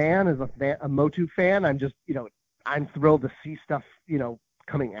He-Man fan, as a Motu fan, I'm just, I'm thrilled to see stuff,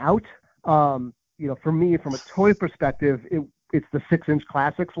 coming out. For me, from a toy perspective, it's the 6-inch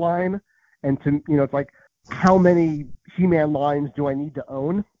Classics line, and to, it's like, how many He-Man lines do I need to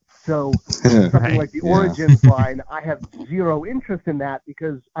own? So something like the Origins line, I have zero interest in that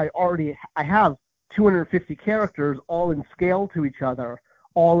because I have 250 characters all in scale to each other,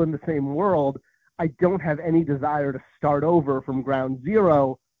 all in the same world. I don't have any desire to start over from ground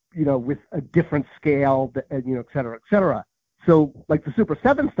zero, with a different scale, et cetera, et cetera. So the Super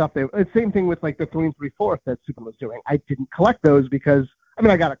 7 stuff, same thing with the 3 3/4 that Super was doing. I didn't collect those because,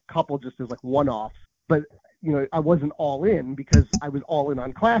 I got a couple just as one-offs, but I wasn't all in because I was all in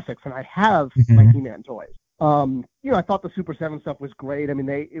on classics, and I have my He-Man toys. I thought the Super 7 stuff was great.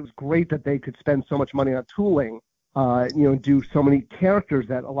 It was great that they could spend so much money on tooling, and do so many characters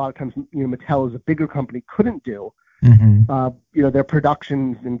that a lot of times, Mattel as a bigger company couldn't do. Their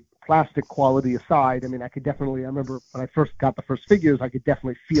productions and plastic quality aside, I mean, I remember when I first got the first figures, I could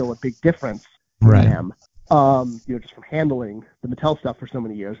definitely feel a big difference in them. Just from handling the Mattel stuff for so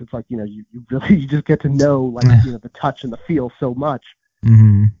many years. It's like, you just get to know, like, the touch and the feel so much.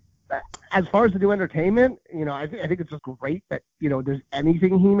 As far as the new entertainment, I think it's just great that, there's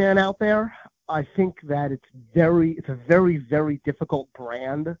anything He-Man out there. I think that it's a very, very difficult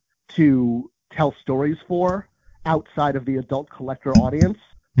brand to tell stories for outside of the adult collector audience.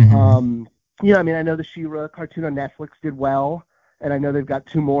 I know the She-Ra cartoon on Netflix did well, and I know they've got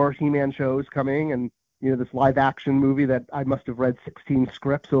 2 more He-Man shows coming, and this live action movie that I must have read 16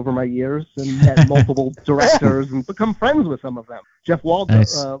 scripts over my years and met multiple directors and become friends with some of them. Jeff Waldo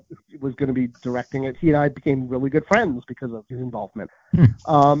was going to be directing it. He and I became really good friends because of his involvement.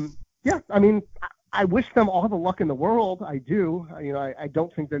 I wish them all the luck in the world. I do. I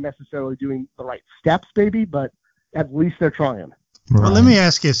don't think they're necessarily doing the right steps, maybe, but at least they're trying. Right. Well, let me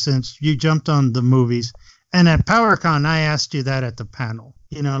ask you, since you jumped on the movies, and at PowerCon, I asked you that at the panel,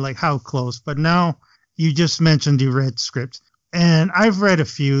 like how close, but now you just mentioned you read scripts, and I've read a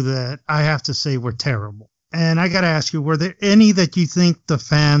few that I have to say were terrible. And I got to ask you, were there any that you think the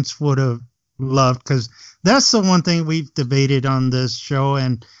fans would have loved? Because that's the one thing we've debated on this show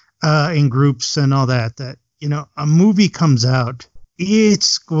and in groups and all that a movie comes out,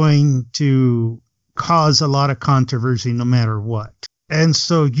 it's going to cause a lot of controversy no matter what. And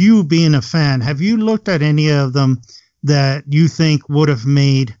so you being a fan, have you looked at any of them that you think would have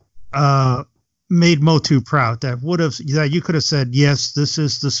made Motu proud, that you could have said, yes, this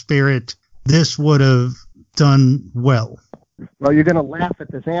is the spirit, this would have done well? Well, you're going to laugh at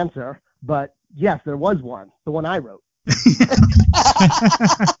this answer, but yes, there was one, the one I wrote.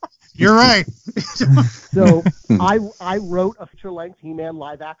 You're right. So I wrote a feature-length He-Man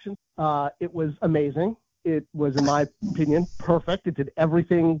live action. It was amazing. It was, in my opinion, perfect. It did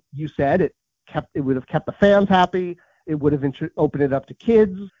everything you said. It would have kept the fans happy. It would have opened it up to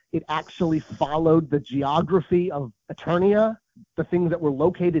kids. It actually followed the geography of Eternia. The things that were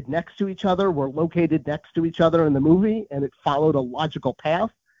located next to each other were located next to each other in the movie, and it followed a logical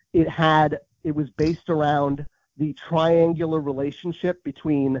path. It was based around the triangular relationship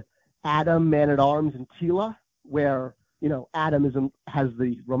between Adam, Man-at-Arms, and Teela, where, Adam has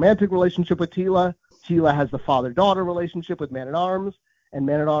the romantic relationship with Teela. Teela has the father-daughter relationship with Man-at-Arms, and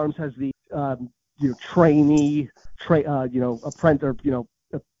Man-at-Arms has the trainee, apprentice,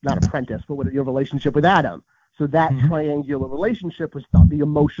 not apprentice, but your relationship with Adam. So that triangular relationship was the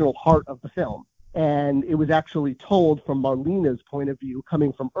emotional heart of the film. And it was actually told from Marlena's point of view,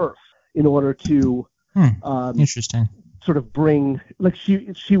 coming from Earth, in order to interesting. Sort of bring, like,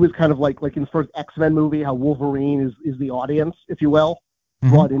 she was kind of like in the first X-Men movie, how Wolverine is the audience, if you will,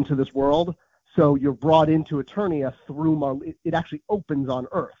 brought into this world. So you're brought into Eternia through Marlena. It actually opens on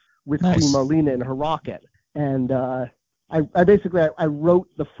Earth with Queen Marlena in her rocket. And I basically wrote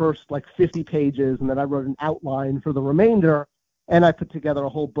the first 50 pages, and then I wrote an outline for the remainder, and I put together a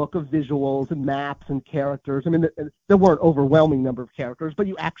whole book of visuals and maps and characters. I mean, there weren't overwhelming number of characters, but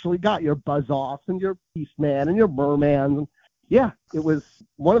you actually got your Buzz-Offs and your Beastman and your Mermans. Yeah, it was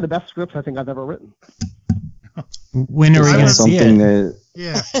one of the best scripts I think I've ever written. When are we going to see it?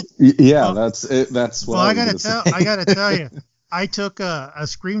 Yeah, that's it. That's what. Well, I gotta tell you, I took a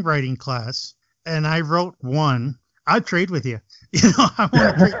screenwriting class, and I wrote one. I'd trade with you. I want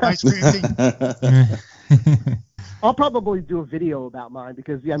to trade my screenwriting. I'll probably do a video about mine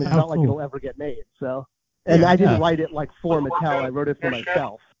because it's not like it'll ever get made. So, and I didn't write it for Mattel. I wrote it for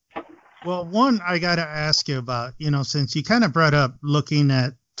myself. Well, one I got to ask you about, since you kind of brought up looking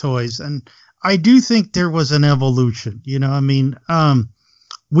at toys, and I do think there was an evolution.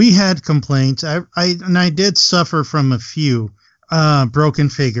 We had complaints. I did suffer from a few broken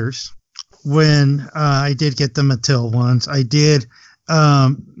figures when I did get the Mattel ones. I did,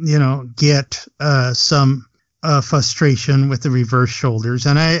 get some frustration with the reverse shoulders,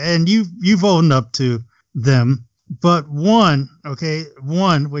 and you've owned up to them. But one,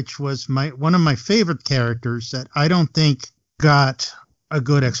 which was one of my favorite characters that I don't think got a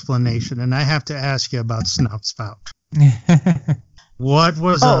good explanation, and I have to ask you about Snout Spout. What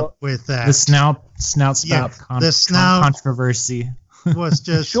was up with that? The snout spout controversy was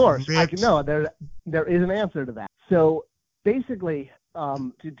just sure. There is an answer to that. So basically,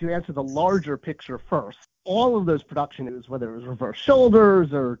 to answer the larger picture first, all of those productions, whether it was reverse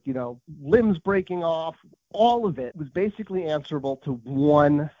shoulders or limbs breaking off, all of it was basically answerable to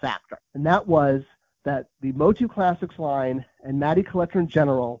one factor, and that was that the Motu Classics line and Matty Collector in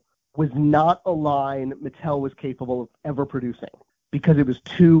general was not a line Mattel was capable of ever producing because it was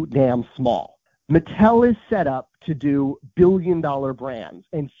too damn small. Mattel is set up to do billion-dollar brands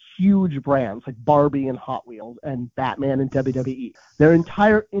and huge brands like Barbie and Hot Wheels and Batman and WWE. Their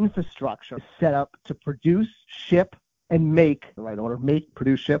entire infrastructure is set up to produce, ship, and make, the right order, make,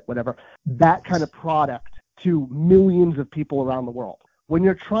 produce, ship, whatever, that kind of product to millions of people around the world. When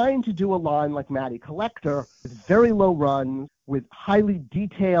you're trying to do a line like Matty Collector with very low runs, with highly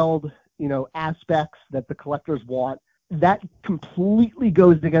detailed, aspects that the collectors want, that completely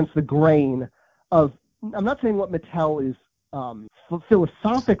goes against the grain of, I'm not saying what Mattel is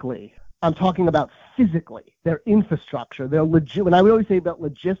philosophically, I'm talking about physically, their infrastructure, their when I always say about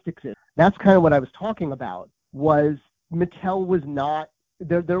logistics, that's kind of what I was talking about, was Mattel was not,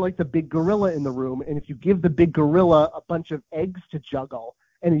 they're like the big gorilla in the room, and if you give the big gorilla a bunch of eggs to juggle,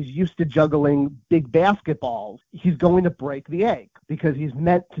 and he's used to juggling big basketballs, he's going to break the egg because he's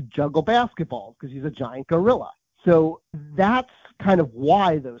meant to juggle basketballs because he's a giant gorilla. So that's kind of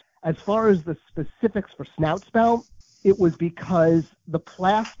why those. As far as the specifics for Snout Spout, it was because the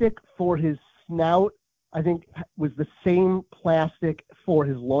plastic for his snout, I think, was the same plastic for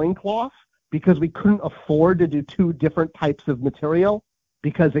his loincloth, because we couldn't afford to do two different types of material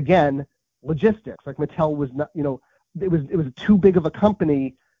because, again, logistics. Like Mattel was not, it was too big of a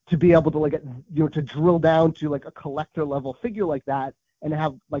company to be able to to drill down to like a collector level figure like that and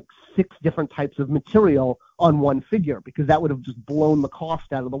have like 6 different types of material on one figure, because that would have just blown the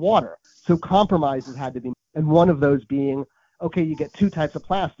cost out of the water. So compromises had to be, and one of those being, okay, you get 2 types of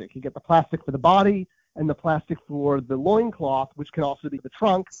plastic. You get the plastic for the body and the plastic for the loincloth, which can also be the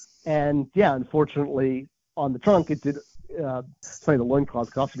trunk. And yeah, unfortunately, on the trunk, it did, the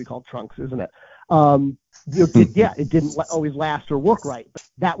loincloth could also be called trunks, isn't it? It didn't always last or work right. But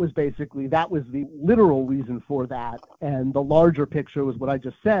that was the literal reason for that. And the larger picture was what I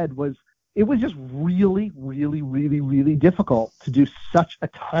just said, was it was just really, really, really, really difficult to do such a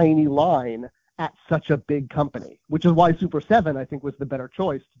tiny line at such a big company, which is why Super 7, I think, was the better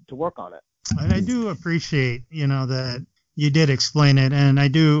choice to work on it. And I do appreciate, that you did explain it. And I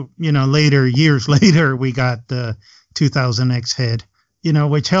do, years later, we got the 2000X head,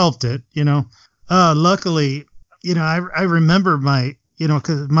 which helped it, luckily, I remember my,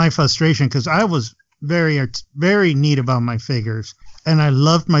 cause my frustration, because I was very, very neat about my figures. And I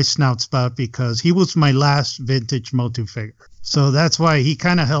loved my Snout Spout because he was my last vintage Motu figure. So that's why he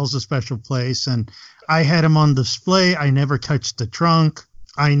kind of holds a special place. And I had him on display. I never touched the trunk.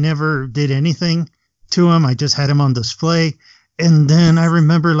 I never did anything to him. I just had him on display. And then I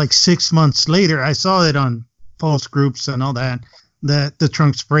remember like 6 months later, I saw it on Pulse groups and all that the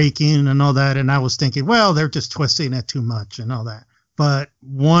trunk's breaking and all that. And I was thinking, well, they're just twisting it too much and all that. But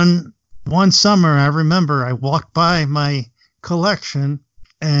one summer, I remember I walked by my collection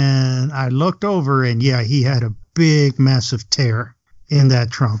and I looked over, and yeah, he had a big, massive tear in that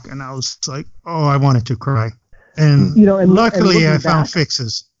trunk. And I was like, oh, I wanted to cry. And, luckily I found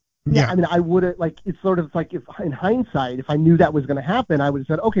fixes. Yeah, I mean, I would have, it's sort of like, if in hindsight, if I knew that was going to happen, I would have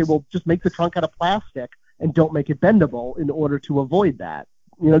said, okay, well, just make the trunk out of plastic and don't make it bendable in order to avoid that.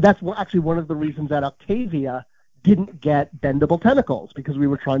 That's actually one of the reasons that Octavia didn't get bendable tentacles, because we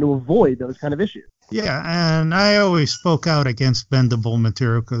were trying to avoid those kind of issues. Yeah, and I always spoke out against bendable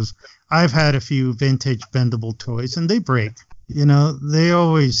material because I've had a few vintage bendable toys and they break. They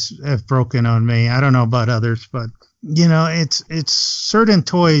always have broken on me. I don't know about others, but it's certain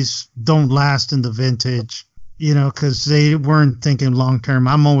toys don't last in the vintage, because they weren't thinking long term.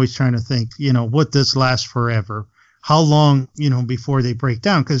 I'm always trying to think, would this last forever? How long, before they break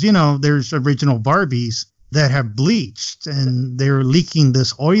down? Because, there's original Barbies that have bleached and they're leaking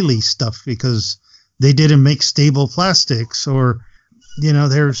this oily stuff because they didn't make stable plastics. Or,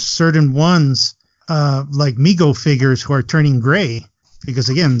 there's certain ones like Mego figures who are turning gray because,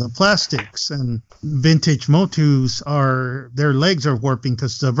 again, the plastics. And vintage Motus, their legs are warping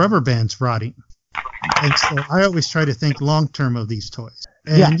because the rubber band's rotting. And so I always try to think long term of these toys.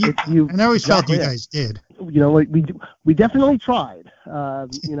 And and I always felt you guys did. We definitely tried.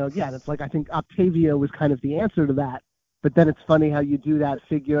 It's like, I think Octavia was kind of the answer to that. But then it's funny how you do that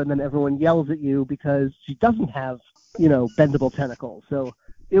figure and then everyone yells at you because she doesn't have, bendable tentacles. So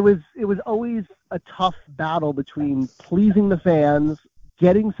it was always a tough battle between pleasing the fans,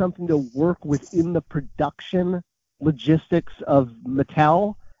 getting something to work within the production logistics of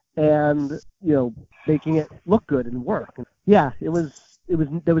Mattel, and making it look good and work. Yeah, there was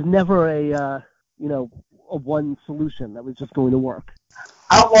never a one solution that was just going to work.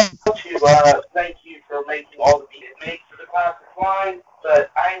 I want to thank you for making all the makes of the classic line, but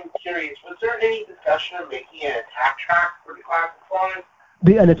I'm curious, was there any discussion of making an attack track for the classic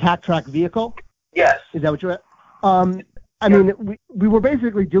line? An attack track vehicle? Yes. Is that what you're at? I mean, we were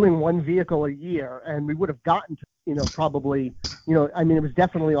basically doing one vehicle a year, and we would have gotten to, probably, I mean, it was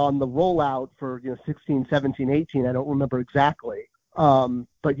definitely on the rollout for, 16, 17, 18. I don't remember exactly.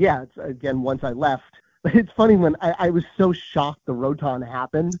 But yeah, it's, again, once I left. But it's funny when I was so shocked the Roton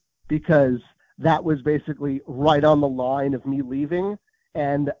happened, because that was basically right on the line of me leaving.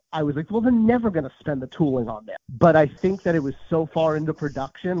 And I was like, well, they're never going to spend the tooling on that. But I think that it was so far into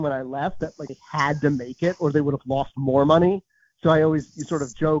production when I left that like they had to make it or they would have lost more money. So you sort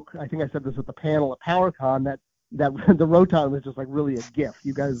of joke, I think I said this at the panel at PowerCon, that the Roton was just like really a gift.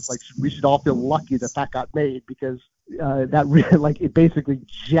 You guys, like, we should all feel lucky that got made, because that really, like, it basically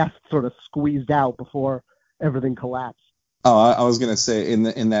just sort of squeezed out before everything collapsed. Oh, I was going to say,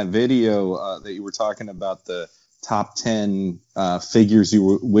 in that video that you were talking about, the top 10 figures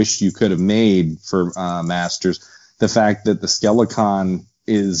you wish you could have made for Masters, the fact that the Skelecon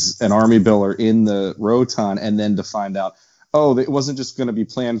is an army builder in the Roton, and then to find out, it wasn't just going to be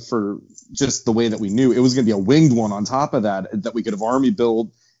planned for just the way that we knew. It was going to be a winged one on top of that we could have army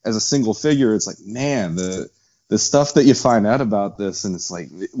build as a single figure. It's like, man, the stuff that you find out about this, and it's like,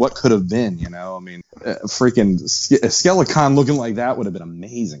 what could have been, I mean, freaking Skelecon looking like that would have been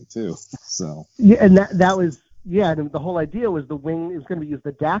amazing too. So yeah, and that was, yeah, the whole idea was the wing is going to use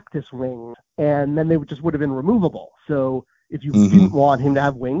the Dactys wing, and then they would have been removable. So if you didn't want him to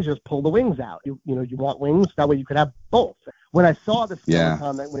have wings, just pull the wings out. You want wings, that way you could have both. When I saw the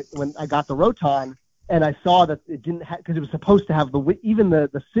Skelecon, when I got the Roton, and I saw that it didn't have, because it was supposed to have even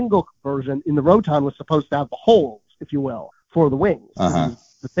the single version in the Roton was supposed to have the holes, if you will, for the wings. The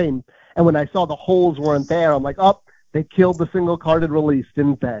same. And when I saw the holes weren't there, I'm like, they killed the single carded release,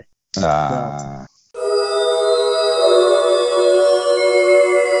 didn't they?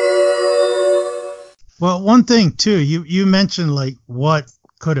 Well, one thing too, you mentioned like what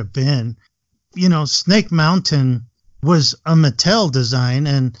could have been. Snake Mountain was a Mattel design,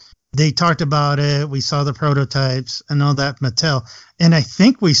 and they talked about it. We saw the prototypes and all that Mattel, and I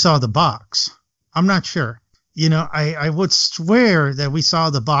think we saw the box. I'm not sure. I would swear that we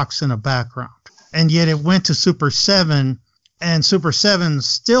saw the box in the background, and yet it went to Super 7, and Super 7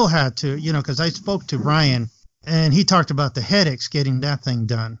 still had to, because I spoke to Brian, and he talked about the headaches getting that thing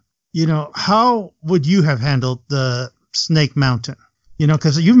done. How would you have handled the Snake Mountain?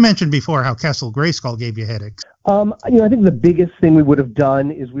 Because you've mentioned before how Castle Grayskull gave you headaches. I think the biggest thing we would have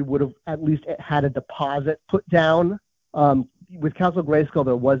done is we would have at least had a deposit put down. With Castle Grayskull,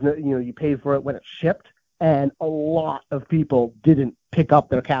 there was no, you paid for it when it shipped, and a lot of people didn't pick up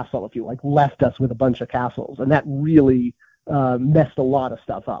their castle, if you like, left us with a bunch of castles, and that really messed a lot of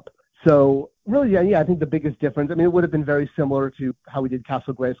stuff up. So really, yeah, I think the biggest difference, I mean, it would have been very similar to how we did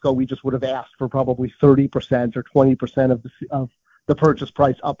Castle Grayskull. We just would have asked for probably 30% or 20% of the purchase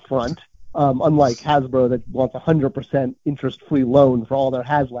price up front, unlike Hasbro that wants 100% interest-free loan for all their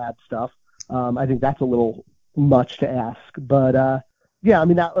HasLab stuff. I think that's a little much to ask. But, yeah, I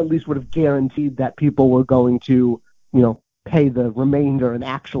mean, that at least would have guaranteed that people were going to, pay the remainder and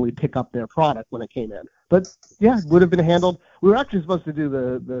actually pick up their product when it came in. But, yeah, it would have been handled. We were actually supposed to do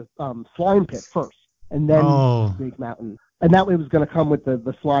the Slime Pit first, and then Snake Mountain. And that way it was going to come with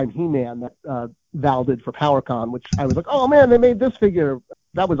the Slime He-Man that Val did for PowerCon, which I was like, oh, man, they made this figure.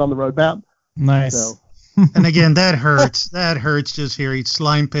 That was on the roadmap. Nice. So. And again, that hurts. That hurts just hearing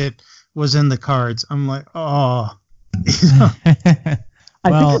Slime Pit was in the cards. I'm like, oh. I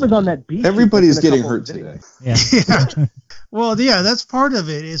think it was on that beach. Everybody's getting hurt today. Yeah. Well, yeah, that's part of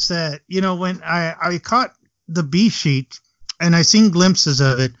it, is that, when I caught the B sheet and I seen glimpses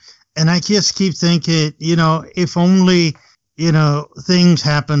of it, and I just keep thinking, if only, things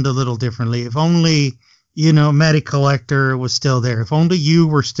happened a little differently. If only, Matty Collector was still there. If only you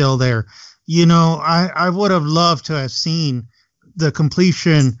were still there. I would have loved to have seen the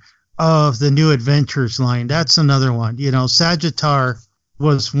completion of the New Adventures line. That's another one. Sagittar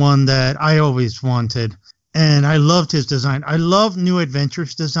was one that I always wanted, and I loved his design. I love New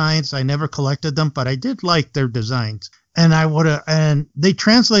Adventures designs. I never collected them, but I did like their designs, and and they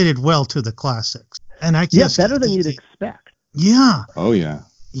translated well to the classics. And I guess better than you'd expect. Yeah. Oh yeah.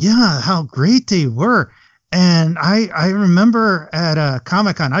 Yeah, how great they were. And I remember at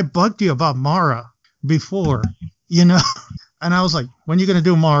Comic-Con, I bugged you about Mara before, and I was like, when are you going to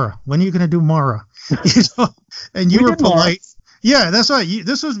do Mara? When are you going to do Mara? And you were polite. Mara. Yeah, that's right.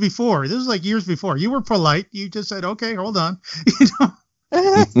 This was before. This was like years before. You were polite. You just said, okay, hold on.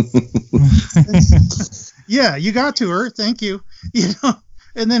 Yeah, you got to her. Thank you.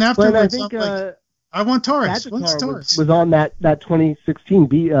 And then afterwards, I think, I want Taurus. What's Taurus? Was on that 2016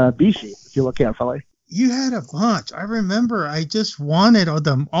 B sheet, if you look carefully. you had a bunch. I remember I just wanted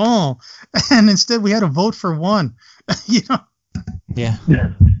them all, and instead we had to vote for one. Yeah.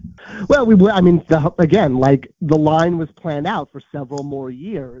 Well, again, like the line was planned out for several more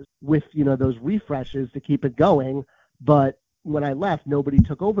years with, those refreshes to keep it going. But when I left, nobody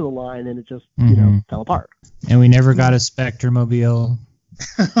took over the line, and it just, fell apart. And we never got a Spectre mobile.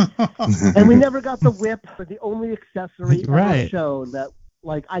 And we never got the whip, but the only accessory Right. ever shown that,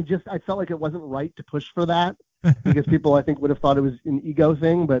 like, I felt like it wasn't right to push for that because people, I think, would have thought it was an ego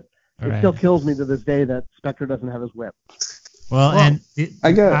thing, but it Right. still kills me to this day that Spectre doesn't have his whip. Well, and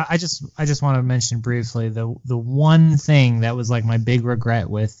I just want to mention briefly the one thing that was like my big regret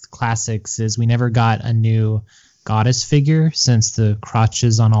with Classics is we never got a new goddess figure since the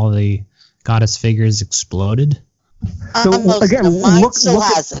crotches on all the goddess figures exploded. So, again, mine still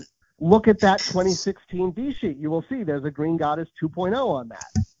hasn't. Look at that 2016 D sheet. You will see there's a Green Goddess 2.0 on that.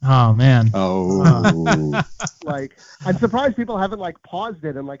 Oh man. Oh. Like, I'm surprised people haven't like paused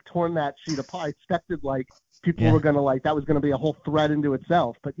it and like torn that sheet apart. I expected like people were gonna like that was gonna be a whole thread into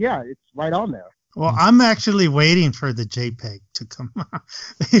itself. But yeah, it's right on there. Well, I'm actually waiting for the JPEG to come out.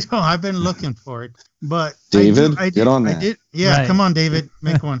 I've been looking for it, but David, I did, get on that. Yeah, Right. come on, David,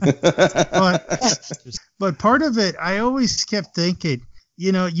 make one. But part of it, I always kept thinking,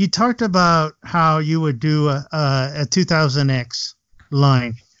 you talked about how you would do a 2000X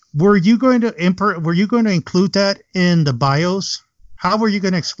line. Were you going to include that in the BIOS? How were you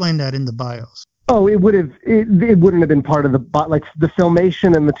going to explain that in the BIOS? Oh, it wouldn't have been part of the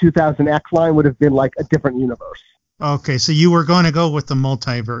Filmation and the 2000X line would have been like a different universe. Okay, so you were going to go with the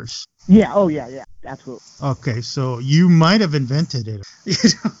multiverse. Yeah. Oh, yeah. Absolutely. Okay, so you might have invented it.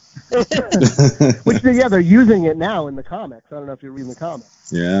 Which, they're using it now in the comics. I don't know if you're reading the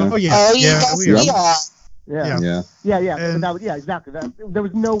comics. Yeah. Oh yeah. Oh, yeah, yes, we we are. are. Yeah. Yeah. And- Exactly. There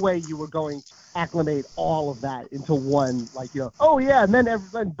was no way you were going to acclimate all of that into one, and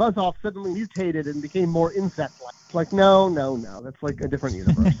then Buzz Off suddenly mutated and became more insect-like. It's like, no. That's like a different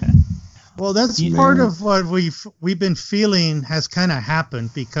universe. Well, that's Man. part of what we've been feeling has kind of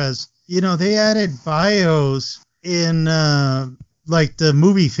happened because they added bios in like the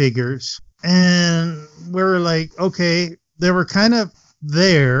movie figures, and we're like, okay, they were kind of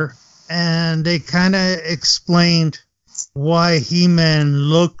there, and they kind of explained why He-Man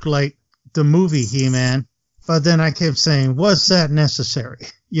looked like the movie He-Man, but then I kept saying, was that necessary?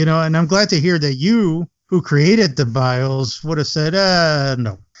 And I'm glad to hear that you, who created the bios, would have said,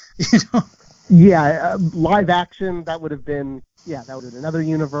 no. Yeah, live action, that would have been another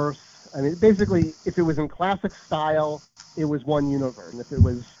universe. I mean, basically, if it was in classic style, it was one universe. And if it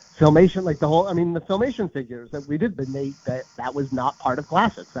was Filmation, the Filmation figures that we did, that was not part of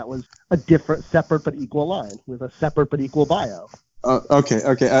classics. That was a different, separate but equal line with a separate but equal bio. Okay.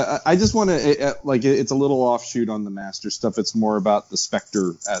 I just want to, it's a little offshoot on the Master stuff. It's more about the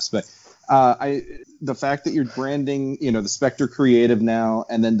Spectre aspect. The fact that you're branding, the Spectre Creative now,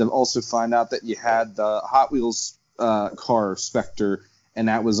 and then to also find out that you had the Hot Wheels car Spectre, and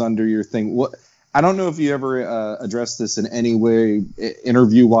that was under your thing. What? I don't know if you ever addressed this in any way,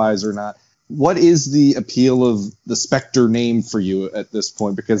 interview-wise or not. What is the appeal of the Spectre name for you at this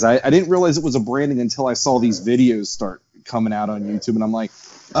point? Because I didn't realize it was a branding until I saw these videos start coming out on YouTube, and I'm like,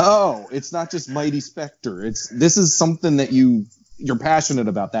 oh, it's not just Mighty Spectre. This is something that you're passionate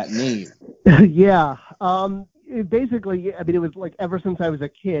about, that name. Yeah. Basically, it was like ever since I was a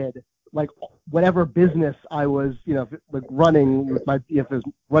kid, like whatever business I was, running with if it was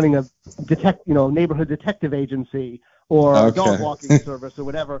running a neighborhood detective agency or a dog walking service or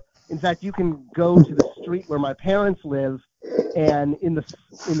whatever. In fact, you can go to the street where my parents live, and in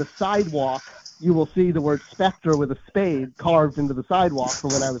the sidewalk, you will see the word Spectre with a spade carved into the sidewalk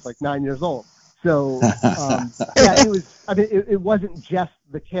from when I was like 9 years old. So, it was. I mean, it wasn't just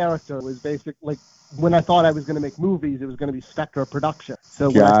the character. It was basically when I thought I was going to make movies, it was going to be Spectre Production. So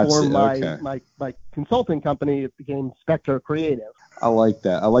when I formed my consulting company, it became Spectre Creative. I like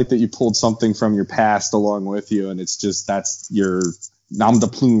that. I like that you pulled something from your past along with you, and it's just that's your nom de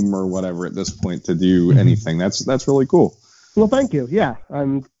plume or whatever at this point to do anything. That's really cool. Well, thank you. Yeah,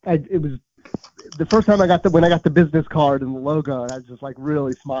 it was the first time when I got the business card and the logo, and I was just like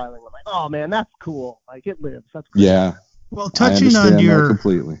really smiling. I'm like, oh man, that's cool. Like it lives. That's great. Yeah. Well, touching on your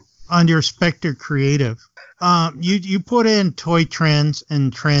completely. On your Spectre Creative, you put in toy trends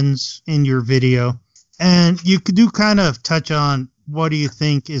and trends in your video, and you do kind of touch on what do you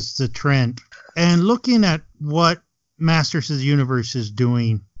think is the trend, and looking at what Masters of the Universe is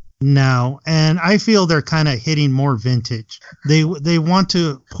doing now, and I feel they're kind of hitting more vintage. They want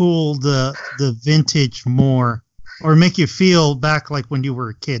to pull the vintage more or make you feel back like when you were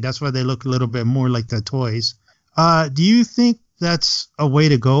a kid. That's why they look a little bit more like the toys. Do you think that's a way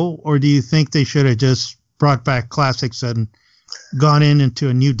to go, or do you think they should have just brought back classics and gone into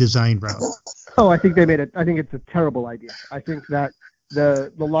a new design route? Oh, I think I think it's a terrible idea. I think that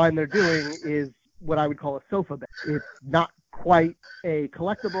the line they're doing is what I would call a sofa bed. It's not quite a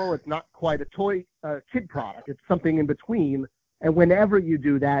collectible. It's not quite a toy kid product. It's something in between. And whenever you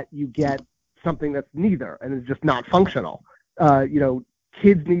do that, you get something that's neither, and it's just not functional.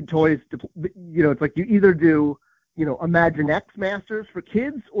 Kids need toys to, it's like you either do, Imagine X Masters for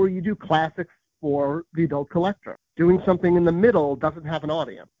kids, or you do classics for the adult collector. Doing something in the middle doesn't have an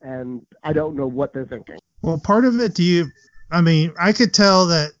audience, and I don't know what they're thinking. Well, part of it, I could tell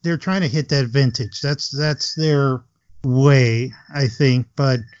that they're trying to hit that vintage. That's their way, I think.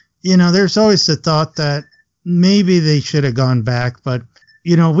 But, there's always the thought that maybe they should have gone back. But,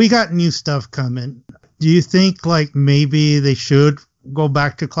 we got new stuff coming. Do you think, maybe they should go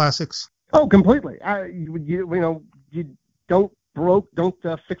back to classics? Oh, completely. You don't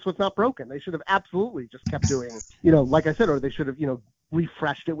fix what's not broken. They should have absolutely just kept doing, like I said, or they should have,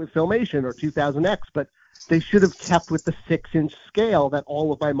 refreshed it with Filmation or 2000X, but they should have kept with the 6-inch scale that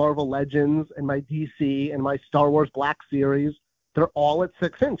all of my Marvel Legends and my DC and my Star Wars Black Series, they're all at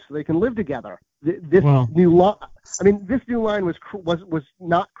 6-inch, so they can live together. This new line was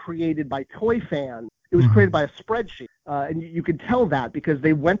not created by toy fans. It was created by a spreadsheet, and you could tell that because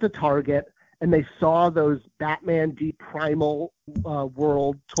they went to Target and they saw those Batman Deep Primal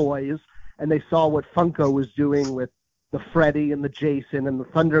World toys, and they saw what Funko was doing with the Freddy and the Jason and the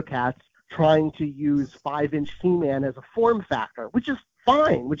Thundercats, trying to use 5-inch He-Man as a form factor, which is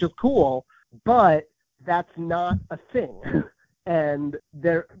fine, which is cool, but that's not a thing. And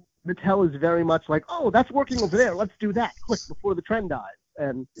Mattel is very much like, oh, that's working over there, let's do that, quick, before the trend dies.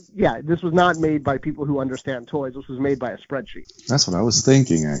 And yeah, this was not made by people who understand toys. This was made by a spreadsheet. That's what I was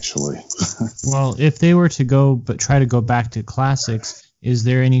thinking, actually. Well, if they were to try to go back to classics, is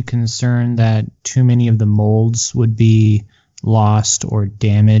there any concern that too many of the molds would be lost or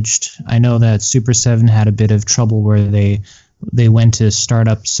damaged? I know that Super 7 had a bit of trouble where they went to start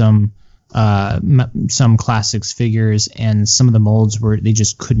up some classics figures, and some of the molds they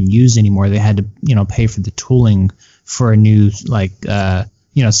just couldn't use anymore. They had to pay for the tooling for a new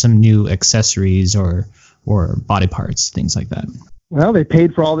some new accessories or body parts, things like that. Well, they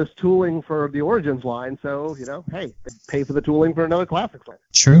paid for all this tooling for the Origins line, so hey, they pay for the tooling for another classics line.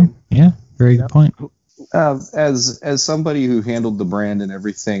 True. Yeah, very good point. As somebody who handled the brand and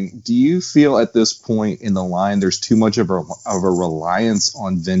everything, do you feel at this point in the line there's too much of a reliance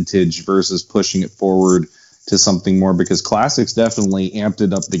on vintage versus pushing it forward to something more? Because classics definitely amped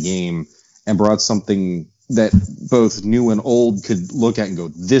it up the game and brought something that both new and old could look at and go,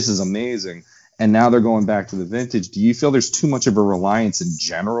 this is amazing. And now they're going back to the vintage. Do you feel there's too much of a reliance in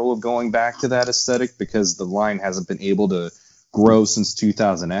general of going back to that aesthetic because the line hasn't been able to grow since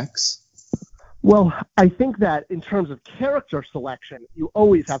 2000X? Well, I think that in terms of character selection, you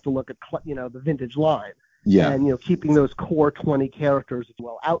always have to look at the vintage line, and keeping those core 20 characters as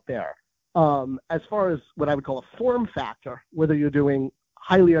well out there. As far as what I would call a form factor, whether you're doing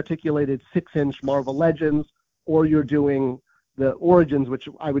highly articulated 6-inch Marvel Legends or you're doing the Origins, which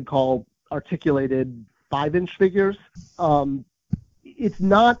I would call articulated 5-inch figures, it's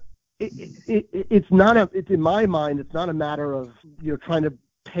not. It's in my mind, it's not a matter of trying to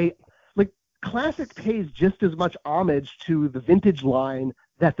pay. Classic pays just as much homage to the vintage line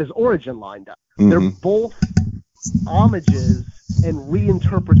that this Origin line does. Mm-hmm. They're both homages and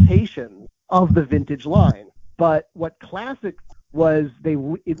reinterpretations of the vintage line. But what Classic was,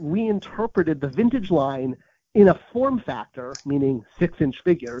 it reinterpreted the vintage line in a form factor, meaning 6-inch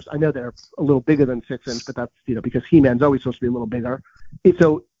figures. I know they're a little bigger than 6-inch, but that's because He-Man's always supposed to be a little bigger.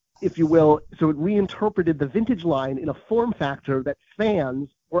 So, if you will, it reinterpreted the vintage line in a form factor that fans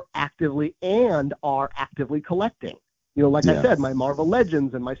were actively and are actively collecting. I said, my Marvel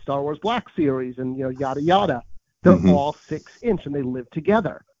Legends and my Star Wars Black Series and, yada, yada, they're all 6-inch and they live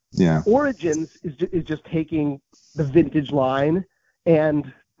together. Yeah. Origins is just taking the vintage line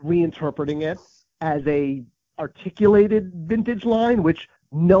and reinterpreting it as a articulated vintage line, which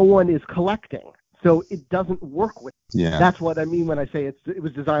no one is collecting. So it doesn't work with it. Yeah. That's what I mean when I say it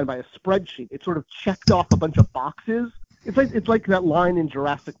was designed by a spreadsheet. It sort of checked off a bunch of boxes. It's like that line in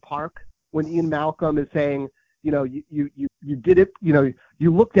Jurassic Park when Ian Malcolm is saying, you did it,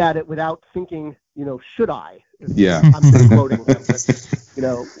 you looked at it without thinking, should I? Yeah. I'm quoting him.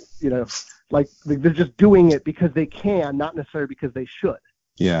 Like they're just doing it because they can, not necessarily because they should.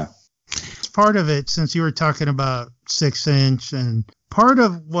 Yeah. Part of it, since you were talking about 6-inch, and part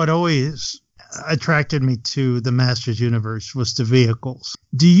of what always attracted me to the Masters universe was the vehicles.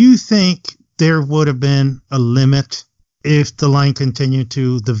 Do you think there would have been a limit if the line continued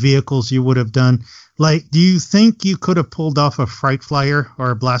to the vehicles you would have done? Like, do you think you could have pulled off a Fright Flyer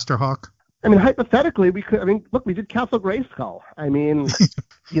or a Blaster Hawk? I mean, hypothetically, we could. I mean, look, we did Castle Grayskull. I mean,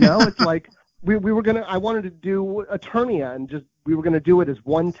 it's like we were gonna. I wanted to do Eternia, and we were gonna do it as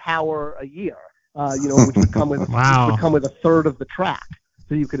one tower a year. Which would come with Wow. which would come with a third of the track,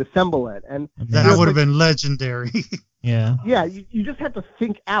 so you could assemble it. And That would have been legendary. Yeah. yeah, you just have to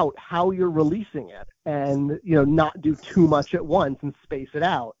think out how you're releasing it, and not do too much at once and space it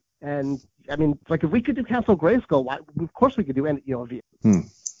out. And I mean, like if we could do Castle Grayskull, of course we could do any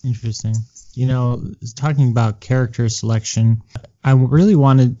Interesting. Talking about character selection, I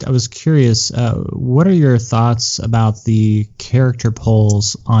was curious, what are your thoughts about the character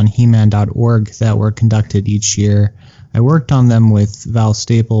polls on He-Man.org that were conducted each year? I worked on them with Val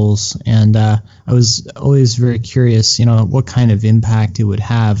Staples, and I was always very curious, what kind of impact it would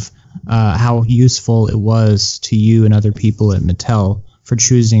have, how useful it was to you and other people at Mattel for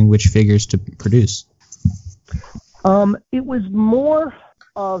choosing which figures to produce. It was more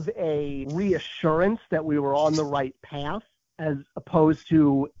of a reassurance that we were on the right path as opposed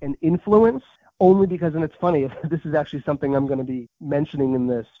to an influence, only because, and it's funny, this is actually something I'm going to be mentioning in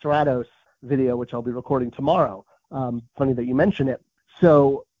the Stratos video, which I'll be recording tomorrow. Funny that you mention it.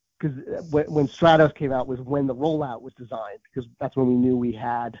 So, because when Stratos came out was when the rollout was designed, because that's when we knew we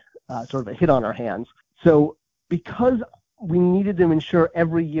had sort of a hit on our hands. So, because we needed to ensure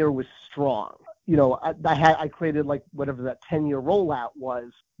every year was strong, I created like whatever that 10-year rollout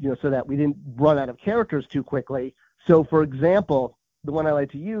was, so that we didn't run out of characters too quickly. So, for example, the one I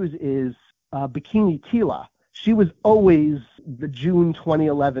like to use is Bikini Tila. She was always the June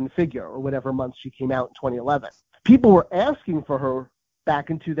 2011 figure, or whatever month she came out in 2011. People were asking for her back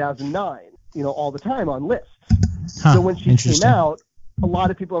in 2009, all the time on lists. So when she came out, a lot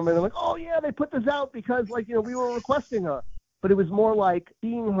of people are like, oh yeah, they put this out because we were requesting her. But it was more like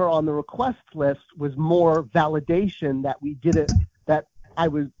seeing her on the request list was more validation that we did it, that I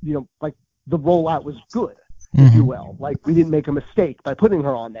was, like the rollout was good, if you will. Like we didn't make a mistake by putting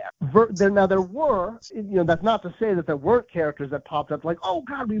her on there. Now there were, that's not to say that there weren't characters that popped up like, oh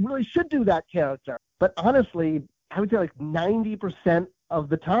God, we really should do that character. But honestly, I would say like 90% of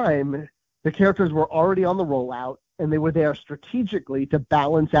the time, the characters were already on the rollout and they were there strategically to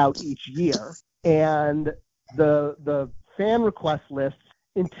balance out each year. And the fan request lists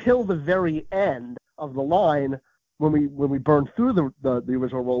until the very end of the line, when we burned through the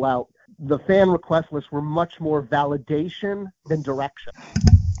original rollout, the fan request lists were much more validation than direction.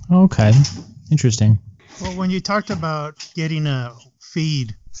 Okay, interesting. Well, when you talked about getting a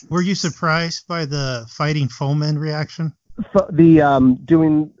feed, were you surprised by the Fighting Foeman reaction? You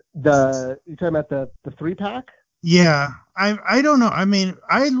talking about the 3-pack? Yeah, I don't know. I mean,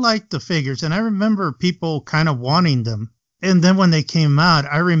 I liked the figures, and I remember people kind of wanting them. And then when they came out,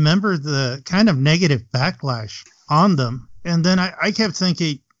 I remember the kind of negative backlash on them. And then I kept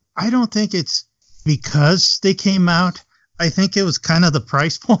thinking, I don't think it's because they came out. I think it was kind of the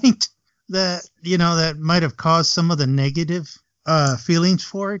price point that, that might have caused some of the negative feelings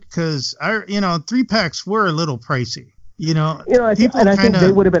for it. Because, 3-packs were a little pricey. I think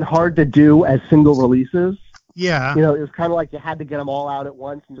they would have been hard to do as single releases. Yeah. It was kind of like you had to get them all out at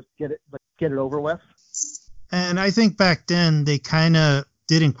once and just get it over with. And I think back then they kind of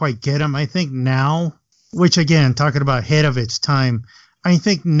didn't quite get them. I think now, which again, talking about ahead of its time, I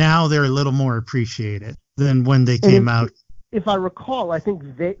think now they're a little more appreciated than when they came out. If I recall, I think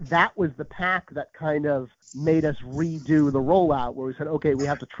that was the pack that kind of made us redo the rollout where we said, okay, we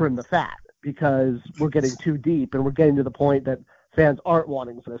have to trim the fat because we're getting too deep and we're getting to the point that fans aren't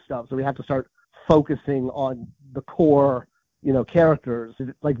wanting this stuff. So we have to start focusing on the core, characters,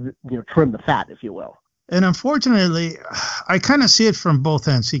 like, trim the fat, if you will. And unfortunately, I kind of see it from both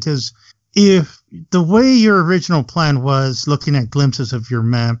ends because if the way your original plan was looking at glimpses of your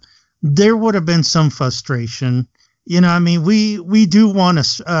map, there would have been some frustration. We do want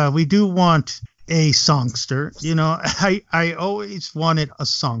a songster. I always wanted a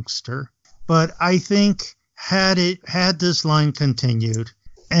songster, but I think had this line continued,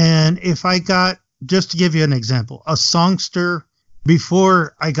 and if I got, just to give you an example, a songster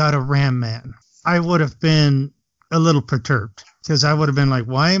before I got a Ram Man, I would have been a little perturbed because I would have been like,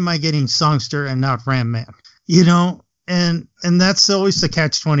 why am I getting songster and not Ram Man? And that's always the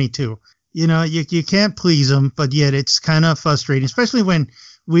catch-22. You can't please them, but yet it's kind of frustrating, especially when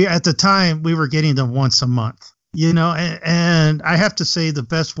at the time we were getting them once a month, and I have to say the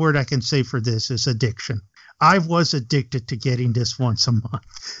best word I can say for this is addiction. I was addicted to getting this once a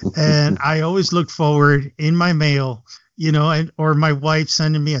month. And I always looked forward in my mail, you know, or my wife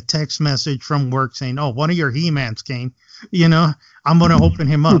sending me a text message from work saying, oh, one of your He-Mans came, you know, I'm going to open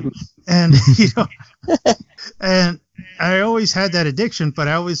him up. And, you know, and I always had that addiction, but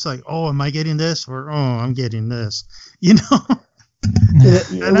I always like, oh, am I getting this? Or, oh, I'm getting this, you know.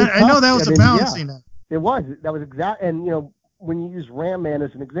 And I know that was a balancing act. It was. That was exact. And, you know, when you use Ram Man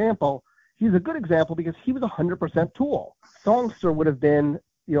as an example, he's a good example because he was 100% tool. Songster would have been,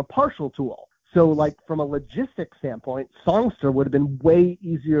 you know, partial tool. So, like, from a logistics standpoint, Songster would have been way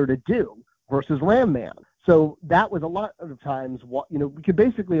easier to do versus Ram Man. So that was a lot of times, you know, we could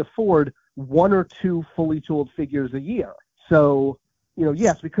basically afford 1 or 2 fully tooled figures a year. So, you know,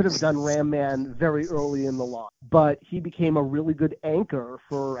 yes, we could have done Ram Man very early in the line, but he became a really good anchor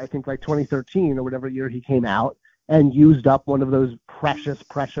for, I think, like 2013 or whatever year he came out, and used up one of those precious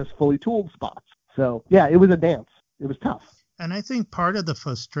fully tooled spots. So, yeah, it was a dance. It was tough. And I think part of the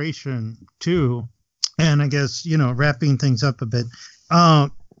frustration, too, and I guess, you know, wrapping things up a bit,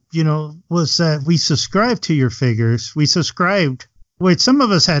 you know, was that we subscribed to your figures. We subscribed, which some of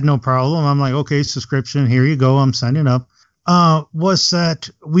us had no problem. I'm like, okay, subscription, here you go, I'm signing up. Was that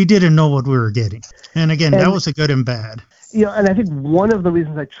we didn't know what we were getting. And again, that was a good and bad. You know, and I think one of the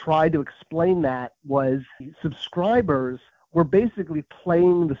reasons I tried to explain that was subscribers were basically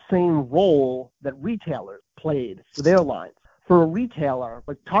playing the same role that retailers played for their lines. For a retailer,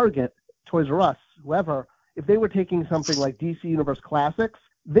 like Target, Toys R Us, whoever, if they were taking something like DC Universe Classics,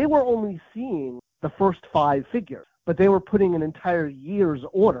 they were only seeing the first 5 figures, but they were putting an entire year's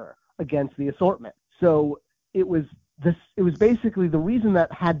order against the assortment. So it was basically the reason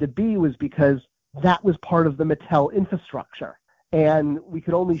that had to be was because that was part of the Mattel infrastructure. And we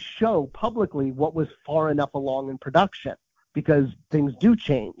could only show publicly what was far enough along in production because things do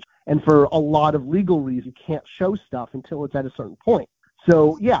change. And for a lot of legal reasons, you can't show stuff until it's at a certain point.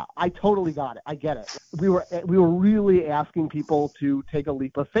 So, yeah, I totally got it. I get it. We were really asking people to take a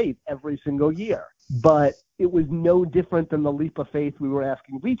leap of faith every single year. But it was no different than the leap of faith we were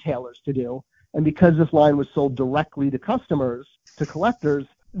asking retailers to do. And because this line was sold directly to customers, to collectors,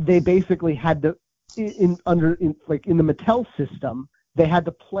 they basically had to, in the Mattel system, they had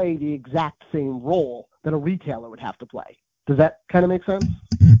to play the exact same role that a retailer would have to play. Does that kind of make sense?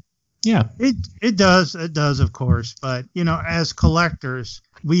 Yeah, it does. It does, of course. But, you know, as collectors,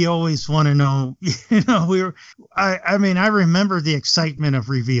 we always want to know, you know, I mean, I remember the excitement of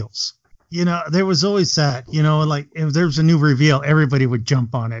reveals. You know, there was always that, you know, like if there was a new reveal, everybody would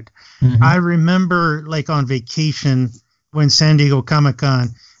jump on it. Mm-hmm. I remember like on vacation when San Diego Comic-Con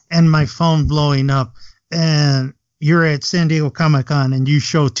and my phone blowing up and you're at San Diego Comic-Con and you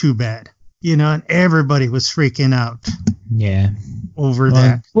show Too Bad, you know, and everybody was freaking out. Yeah. Over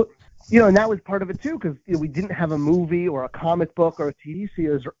that. Well, you know, and that was part of it too, because we didn't have a movie or a comic book or a TV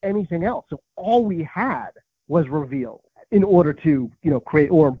series or anything else. So all we had was reveals in order to, you know, create,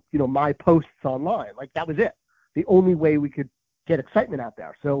 or, you know, my posts online. Like, that was it. The only way we could get excitement out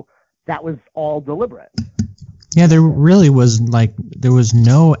there. So that was all deliberate. Yeah, there really was there was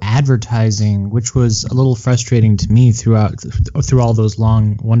no advertising, which was a little frustrating to me through all those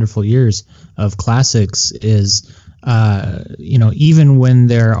long, wonderful years of classics is, you know, even when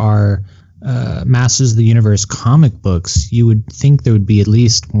there are Masters of the Universe comic books, you would think there would be at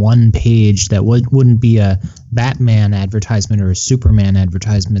least one page that wouldn't be a Batman advertisement or a Superman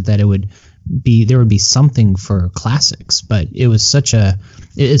advertisement, that there would be something for classics. But it's such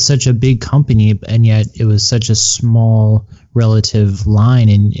a big company, and yet it was such a small relative line,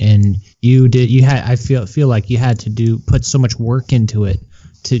 and I feel like you had to put so much work into it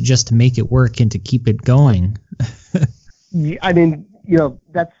to make it work and to keep it going. I mean, you know,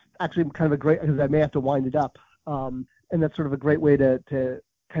 that's actually kind of a great, because I may have to wind it up, and that's sort of a great way to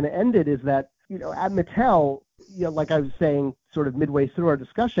kind of end it, is that, you know, at Mattel, you know, like I was saying sort of midway through our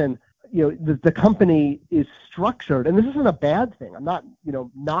discussion, you know, the company is structured, and this isn't a bad thing. I'm not, you know,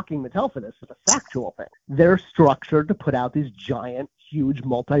 knocking Mattel for this. It's a factual thing. They're structured to put out these giant, huge,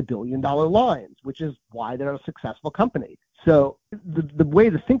 multi-billion-dollar lines, which is why they're a successful company. So the way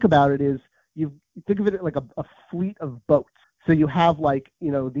to think about it is, you think of it like a fleet of boats. So you have, like,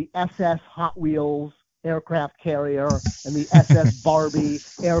 you know, the SS Hot Wheels aircraft carrier and the SS Barbie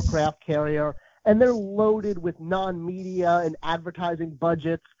aircraft carrier, and they're loaded with non-media and advertising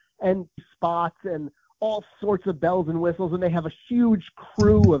budgets and spots and all sorts of bells and whistles, and they have a huge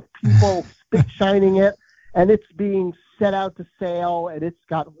crew of people spit shining it, and it's being set out to sail, and it's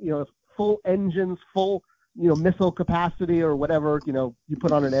got, you know, full engines, full, you know, missile capacity or whatever, you know, you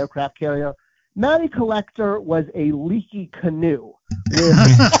put on an aircraft carrier. Matty Collector was a leaky canoe with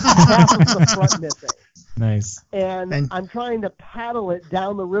half of the front missing. Nice. And I'm trying to paddle it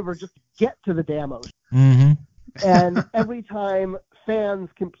down the river just to get to the damn ocean. Mm-hmm. And every time fans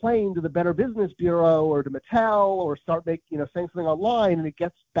complain to the Better Business Bureau or to Mattel or start saying something online, and it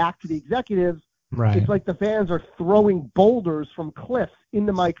gets back to the executives, Right. it's like the fans are throwing boulders from cliffs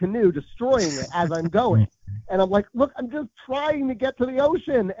into my canoe, destroying it as I'm going. And I'm like, look, I'm just trying to get to the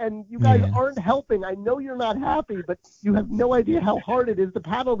ocean, and you guys aren't helping. I know you're not happy, but you have no idea how hard it is to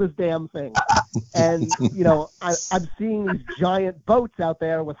paddle this damn thing. And, I'm seeing these giant boats out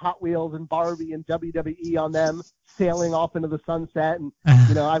there with Hot Wheels and Barbie and WWE on them sailing off into the sunset. And,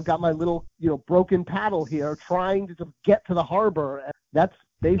 I've got my little, broken paddle here trying to just get to the harbor. And that's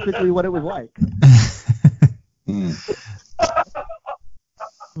basically what it was like.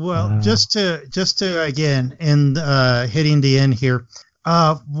 Well, just to again, and hitting the end here,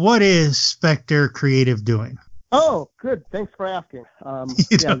 what is Spectre Creative doing? Oh, good. Thanks for asking.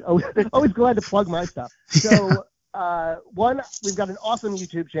 Always glad to plug my stuff. So, one, we've got an awesome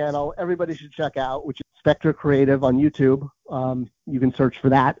YouTube channel everybody should check out, which is Spectre Creative on YouTube. You can search for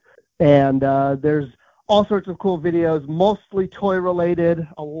that. And there's all sorts of cool videos, mostly toy-related,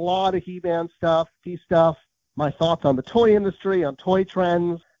 a lot of He-Man stuff, T-stuff, my thoughts on the toy industry, on toy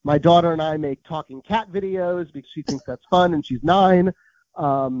trends. My daughter and I make talking cat videos because she thinks that's fun, and she's 9. And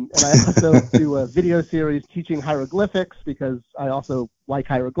I also do a video series teaching hieroglyphics because I also like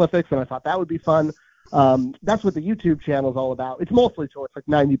hieroglyphics, and I thought that would be fun. That's what the YouTube channel is all about. It's mostly toy. It's like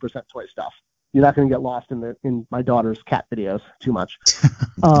 90% toy stuff. You're not going to get lost in my daughter's cat videos too much.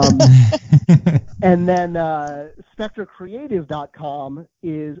 And then SpectreCreative.com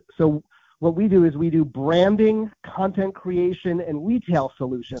is, so what we do is we do branding, content creation, and retail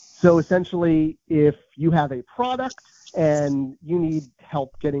solutions. So essentially, if you have a product and you need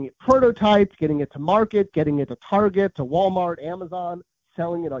help getting it prototyped, getting it to market, getting it to Target, to Walmart, Amazon,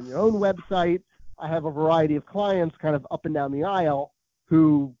 selling it on your own website, I have a variety of clients kind of up and down the aisle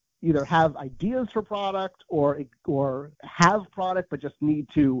who either have ideas for product or have product but just need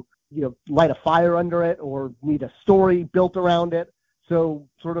to light a fire under it or need a story built around it. So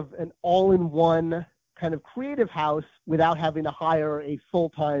sort of an all-in-one kind of creative house without having to hire a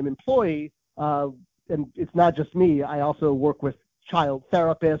full-time employee. And it's not just me. I also work with child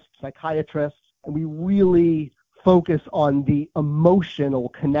therapists, psychiatrists, and we really focus on the emotional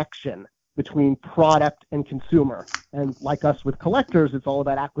connection between product and consumer. And like us with collectors, it's all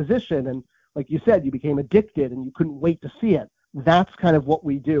about acquisition. And like you said, you became addicted and you couldn't wait to see it. That's kind of what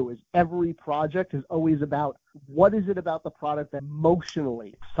we do, is every project is always about what is it about the product that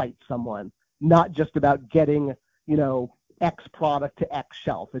emotionally excites someone, not just about getting, X product to X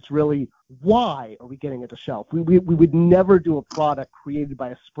shelf. It's really, why are we getting it to shelf? We would never do a product created by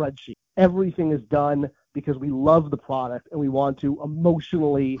a spreadsheet. Everything is done because we love the product and we want to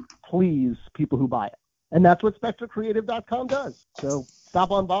emotionally please people who buy it. And that's what SpectreCreative.com does. So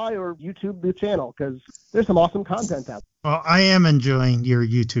stop on by or YouTube the channel because there's some awesome content out there. Well, I am enjoying your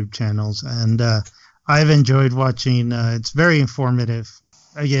YouTube channels, and I've enjoyed watching. It's very informative.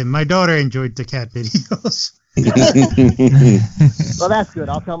 Again, my daughter enjoyed the cat videos. Well, that's good.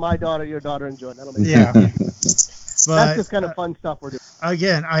 I'll tell my daughter your daughter enjoyed it. That'll make sense. But, that's just kind of fun stuff we're doing.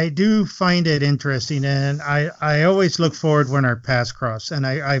 Again, I do find it interesting, and I always look forward when our paths cross. And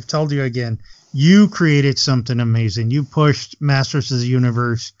I've told you again, you created something amazing. You pushed Masters of the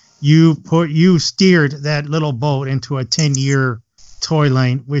Universe. You steered that little boat into a 10-year toy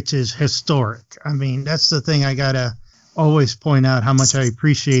line, which is historic. I mean, that's the thing I gotta always point out, how much I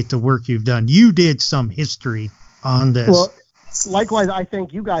appreciate the work you've done. You did some history on this. Well, likewise, I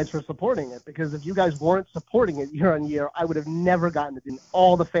thank you guys for supporting it, because if you guys weren't supporting it year on year, I would have never gotten it. And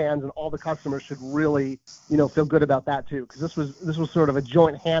all the fans and all the customers should really, feel good about that too, because this was sort of a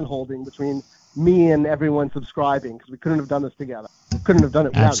joint hand-holding between me and everyone subscribing, because we couldn't have done this together. We couldn't have done it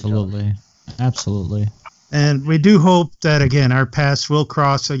without each other. Absolutely. And we do hope that, again, our paths will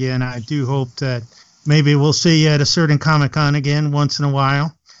cross again. I do hope that maybe we'll see you at a certain Comic-Con again once in a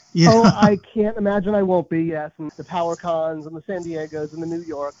while. Oh, I can't imagine I won't be, yes. And the Power Cons and the San Diegos and the New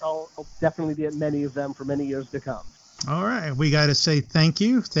York, I'll definitely be at many of them for many years to come. All right. We got to say thank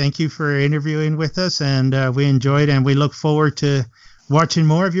you. Thank you for interviewing with us, and we enjoyed, and we look forward to watching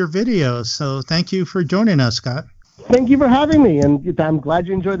more of your videos. So thank you for joining us, Scott. Thank you for having me, and I'm glad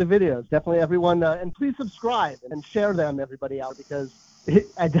you enjoyed the videos. Definitely, everyone, and please subscribe and share them, everybody out, because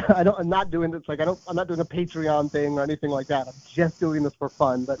I'm not doing this I'm not doing a Patreon thing or anything like that. I'm just doing this for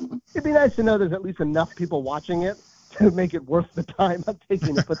fun. But it'd be nice to know there's at least enough people watching it to make it worth the time I'm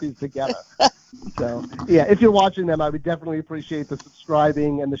taking to put these together. So, yeah, if you're watching them, I would definitely appreciate the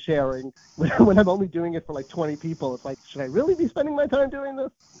subscribing and the sharing. When I'm only doing it for like 20 people, it's like, should I really be spending my time doing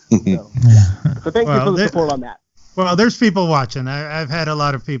this? So thank you for the support on that. Well, there's people watching. I've had a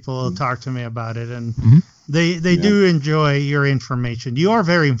lot of people talk to me about it, and they do enjoy your information. You are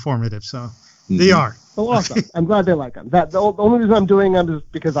very informative, so they are. Well, awesome. I'm glad they like them. The only reason I'm doing them is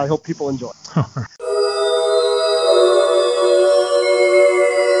because I hope people enjoy.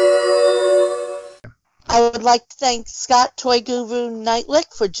 I would like to thank Scott Toy Guru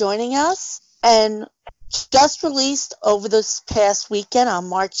Nightlick for joining us. And just released over this past weekend on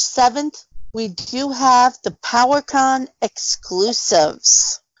March 7th, we do have the PowerCon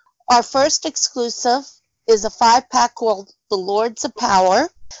exclusives. Our first exclusive is a 5-pack called The Lords of Power.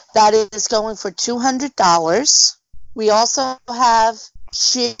 That is going for $200. We also have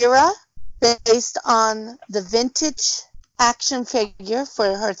She-Ra, based on the vintage action figure for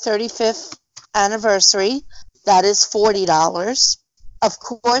her 35th anniversary. That is $40. Of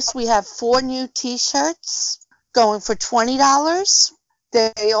course, we have 4 new t-shirts going for $20.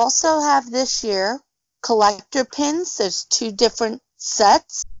 They also have this year collector pins. There's 2 different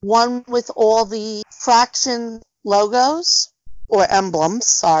sets. One with all the Fraction logos, or emblems,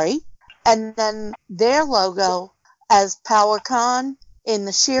 sorry. And then their logo as PowerCon in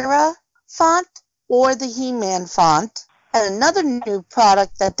the She-Ra font or the He-Man font. And another new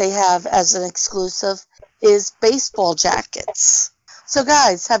product that they have as an exclusive is baseball jackets. So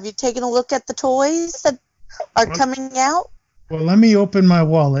guys, have you taken a look at the toys that are coming out? Well, let me open my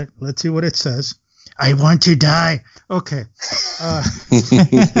wallet. Let's see what it says. I want to die. Okay.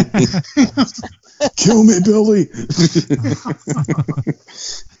 Kill me, Billy.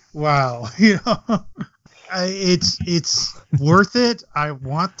 Wow. It's worth it. I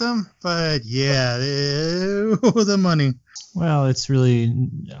want them, but yeah, the money. Well, it's really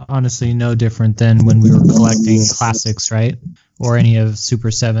honestly no different than when we were collecting classics, right? Or any of Super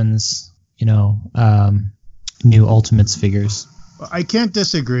 7's, new Ultimates figures. I can't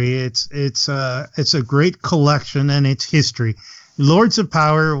disagree. It's a great collection and it's history. Lords of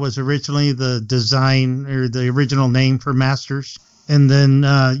Power was originally the design or the original name for Masters. And then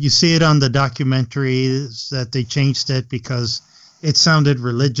you see it on the documentaries that they changed it because it sounded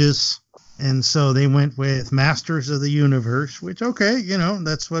religious. And so they went with Masters of the Universe, which, okay,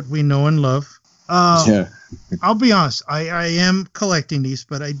 that's what we know and love. I'll be honest, I am collecting these,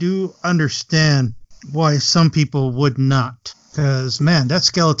 but I do understand why some people would not. Because, man, that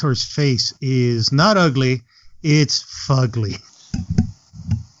Skeletor's face is not ugly, it's fugly.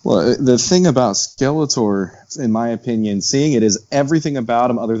 Well, the thing about Skeletor, in my opinion, seeing it is everything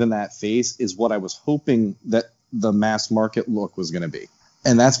about him other than that face is what I was hoping that the mass market look was going to be.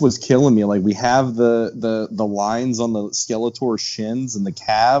 And that's what's killing me. Like, we have the lines on the Skeletor shins and the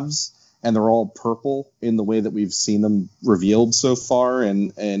calves, and they're all purple in the way that we've seen them revealed so far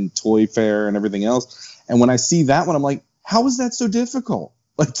and Toy Fair and everything else. And when I see that one, I'm like, how is that so difficult?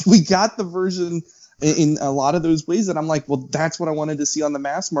 Like, we got the version in a lot of those ways that I'm like, well, that's what I wanted to see on the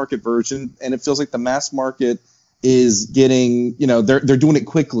mass market version. And it feels like the mass market is getting, they're doing it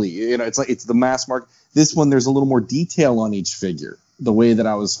quickly. It's like, it's the mass market. This one, there's a little more detail on each figure, the way that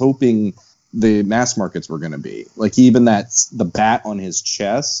I was hoping the mass markets were going to be. Like, even the bat on his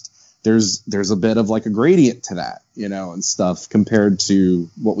chest, there's a bit of like a gradient to that, and stuff compared to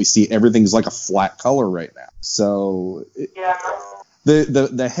what we see. Everything's like a flat color right now. So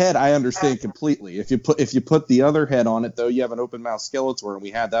the head, I understand completely. If you put the other head on it, though, you have an open mouth Skeletor, and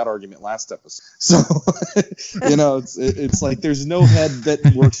we had that argument last episode. So it's like there's no head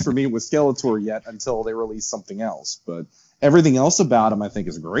that works for me with Skeletor yet until they release something else. But everything else about him, I think,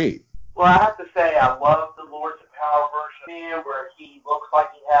 is great. Well, I have to say, I love the Lords of Power version of him where he looks like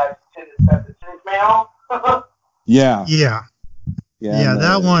he has tendons in his mouth. Yeah,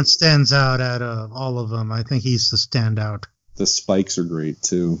 that one stands out out of all of them. I think he's the standout. The spikes are great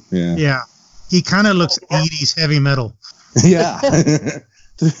too. Yeah, he kind of looks 80s heavy metal. Yeah.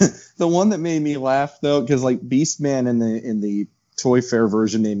 The one that made me laugh though, because like Beastman in the Toy Fair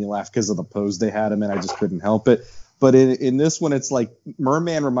version made me laugh because of the pose they had him in. I just couldn't help it. But in this one, it's like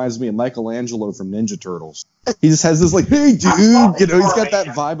Merman reminds me of Michelangelo from Ninja Turtles. He just has this like, hey, dude, he's got that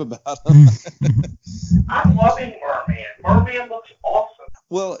vibe about him. I'm loving Merman. Merman looks awesome.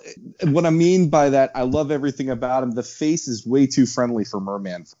 Well, what I mean by that, I love everything about him. The face is way too friendly for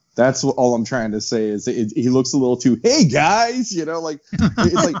Merman. That's all I'm trying to say is he looks a little too, hey, guys, like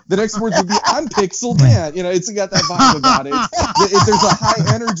it's like the next words would be, I'm Pixel Dan. It's got that vibe about it. There's a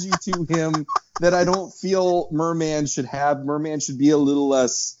high energy to him that I don't feel Merman should have. Merman should be a little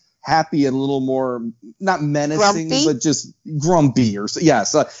less happy and a little more, not menacing, Grumpy? but just grumpy or so. Yeah,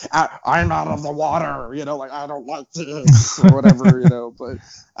 so I'm out of the water, like I don't like this or whatever, but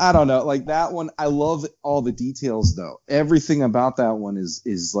I don't know. Like that one, I love all the details though. Everything about that one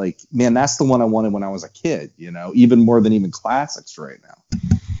is like, man, that's the one I wanted when I was a kid, even more than even classics right now.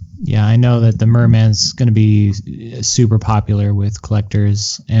 Yeah, I know that the Merman's going to be super popular with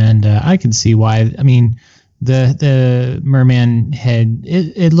collectors, and I can see why. I mean, the Merman head,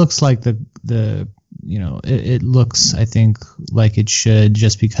 it looks like it looks, I think, like it should,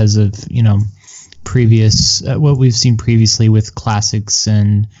 just because of previous what we've seen previously with classics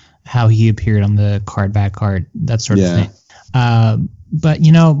and how he appeared on the card back art, that sort of thing. But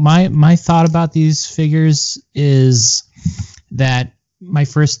my thought about these figures is that my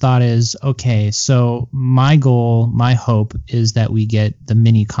first thought is, okay, so my goal, my hope is that we get the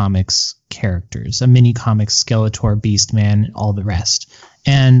mini comics characters, a mini comics Skeletor, Beastman, all the rest.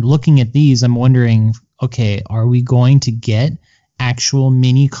 And looking at these, I'm wondering, okay, are we going to get actual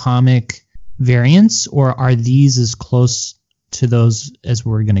mini comic variants, or are these as close to those as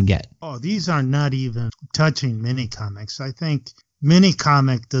we're going to get? Oh, these are not even touching mini comics. I think mini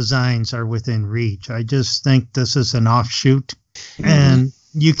comic designs are within reach. I just think this is an offshoot. And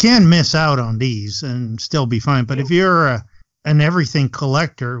you can miss out on these and still be fine. But if you're an everything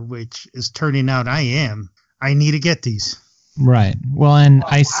collector, which is turning out I am, I need to get these. Right. Well, and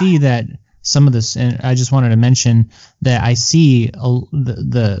I see that some of this, and I just wanted to mention that I see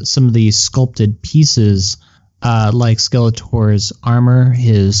some of these sculpted pieces, like Skeletor's armor,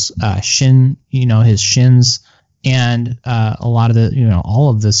 his shin, his shins, and a lot of the, all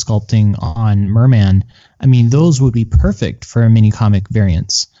of the sculpting on Merman. I mean, those would be perfect for mini comic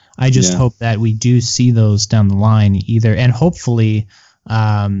variants. I just hope that we do see those down the line either, and hopefully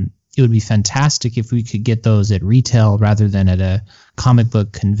it would be fantastic if we could get those at retail rather than at a comic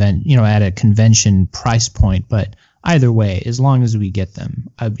book at a convention price point. But either way, as long as we get them,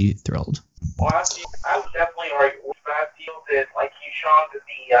 I'd be thrilled. Well, I would definitely argue with that deal that, like you, Sean, that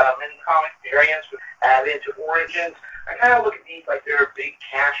the mini comic variants would add into Origins. I kind of look at these like they're a big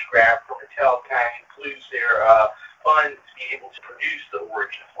cash grab for Mattel, kind of includes their funds to be able to produce the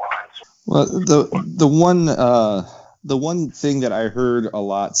Origins lines. Well, the one thing that I heard a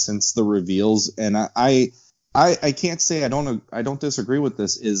lot since the reveals, and I can't say I don't disagree with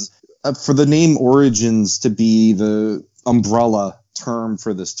this, is for the name Origins to be the umbrella term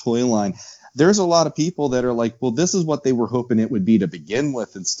for this toy line. There's a lot of people that are like, well, this is what they were hoping it would be to begin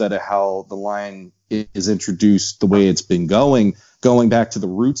with, instead of how the line is introduced the way it's been going back to the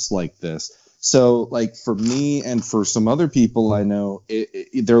roots like this. So, like, for me and for some other people I know,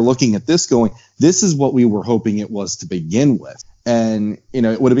 they're looking at this going, this is what we were hoping it was to begin with. And,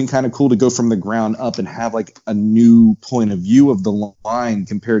 it would have been kind of cool to go from the ground up and have, like, a new point of view of the line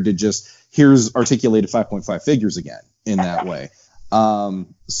compared to just, here's articulated 5.5 figures again in that way.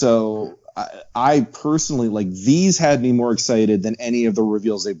 So I personally, like, these had me more excited than any of the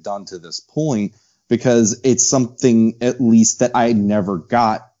reveals they've done to this point, because it's something at least that I never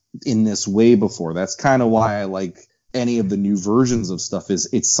got in this way before. That's kind of why I like any of the new versions of stuff. Is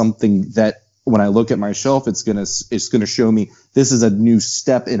it's something that when I look at my shelf, it's gonna show me this is a new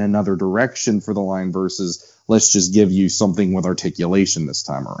step in another direction for the line versus let's just give you something with articulation this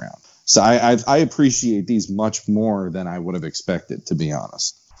time around. So I appreciate these much more than I would have expected, to be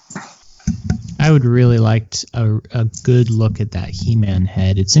honest. I would really like a good look at that He-Man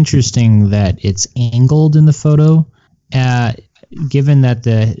head. It's interesting that it's angled in the photo. Given that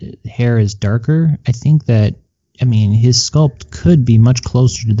the hair is darker, I think that, his sculpt could be much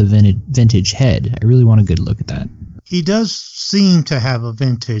closer to the vintage head. I really want a good look at that. He does seem to have a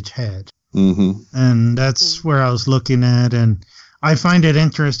vintage head. Mm-hmm. And that's where I was looking at. And I find it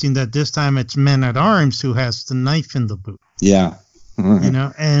interesting that this time it's Man-at-Arms who has the knife in the boot. Yeah.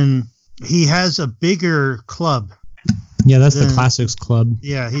 Mm-hmm. And he has a bigger club. Yeah, that's the Classics Club.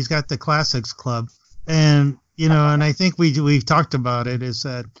 Yeah, he's got the Classics Club. And, and I think we've talked about it, is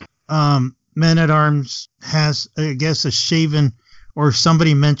that Man-at-Arms has, I guess, a shaven, or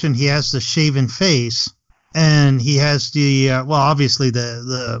somebody mentioned he has the shaven face, and he has the, obviously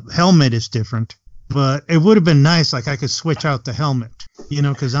the helmet is different, but it would have been nice, like I could switch out the helmet,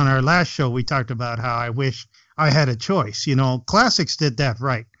 because on our last show we talked about how I wish I had a choice. Classics did that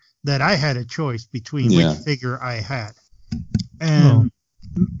right, that I had a choice between which figure I had. And,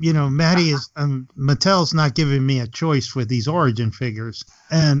 Matty Mattel's not giving me a choice with these Origin figures.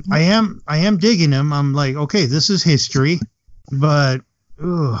 And I am digging them. I'm like, okay, this is history, but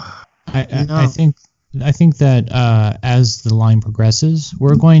I think that as the line progresses,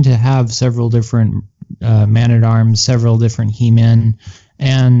 we're going to have several different Man-at-Arms, several different He-Men,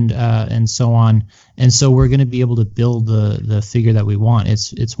 and so on. And so we're going to be able to build the figure that we want.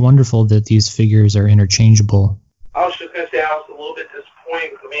 It's wonderful that these figures are interchangeable. I was just going to say I was a little bit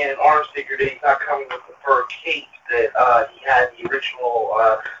disappointed with the Man at Arms figure that he's not coming with the fur cape that he had in the original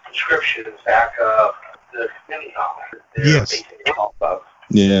descriptions back of the mini comic. Yes.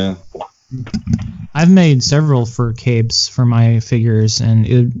 Yeah. I've made several fur capes for my figures,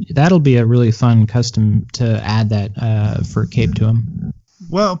 and that'll be a really fun custom to add that fur cape to them.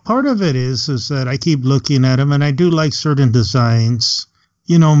 Well, part of it is that I keep looking at them, and I do like certain designs.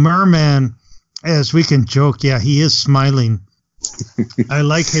 You know, Merman, as we can joke, yeah, he is smiling. I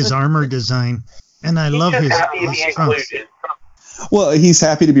like his armor design, and I love his trunks. Well, he's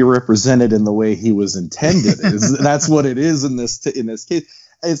happy to be represented in the way he was intended. That's what it is in this case.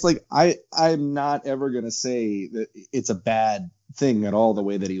 It's like I'm not ever going to say that it's a bad thing at all the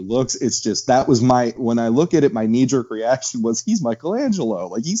way that he looks. It's just that was when I look at it, my knee-jerk reaction was he's Michelangelo.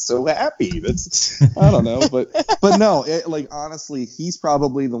 Like, he's so happy. That's I don't know, but no, like, honestly, he's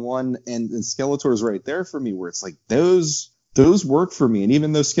probably the one, and Skeletor's right there for me, where it's like those work for me. And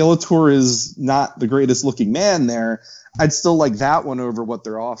even though Skeletor is not the greatest looking man there, I'd still like that one over what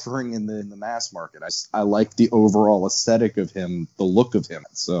they're offering in the mass market. I like the overall aesthetic of him, the look of him.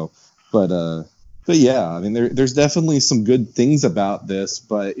 So, but yeah, I mean, there's definitely some good things about this,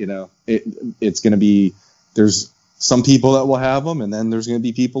 but you know, it's going to be, there's some people that will have them, and then there's going to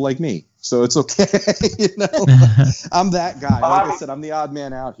be people like me. So it's okay. You know, I'm that guy. Like I said, I'm the odd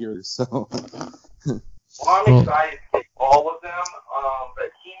man out here. So. Well, I'm excited to get all of them,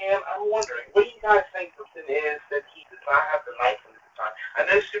 but He-Man, I'm wondering, what do you guys think something is that he does not have the knife in this time? I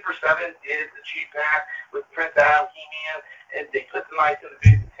know Super 7 did the cheap pack with Prince Adam, He-Man, and they put the knife in the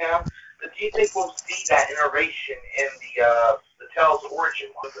boot with him, but do you think we'll see that iteration in the Tales origin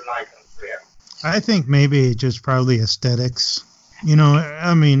with the knife in the boot? I think maybe just probably aesthetics. You know,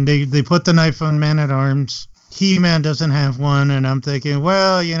 I mean, they put the knife on Man-at-Arms. He-Man doesn't have one, and I'm thinking,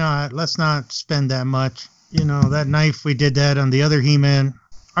 well, you know, let's not spend that much. You know, that knife, we did that on the other He-Man.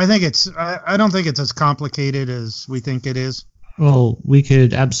 I don't think it's as complicated as we think it is. Well, we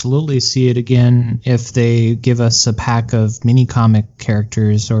could absolutely see it again if they give us a pack of mini comic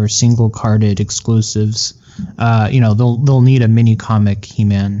characters or single carded exclusives. You know, they'll need a mini comic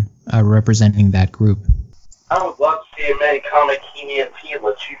He-Man representing that group. I would love to see a mini comic He-Man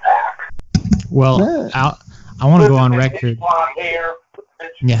Tila 2-pack. Well, yeah. I want to go on record. Blonde hair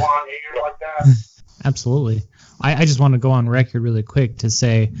like that. Absolutely. I just want to go on record really quick to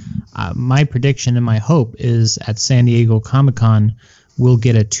say my prediction and my hope is at San Diego Comic-Con we'll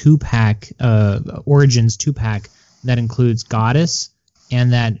get a 2-pack, Origins 2-pack that includes Goddess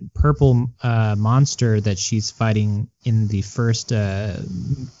and that purple monster that she's fighting in the first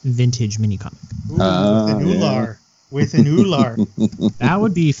vintage mini-comic. With an Ular. That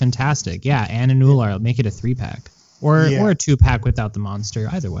would be fantastic. Yeah, and an Ular. Make it a 3-pack. Or a 2-pack without the monster.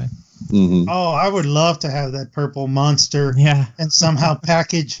 Either way. Mm-hmm. Oh, I would love to have that purple monster. Yeah. And somehow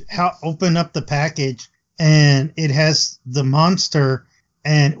open up the package, and it has the monster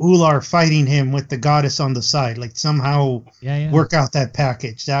and Ular fighting him with the Goddess on the side. Like, somehow work out that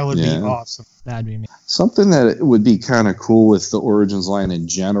package. That would be awesome. That'd be amazing. Something that would be kind of cool with the Origins line in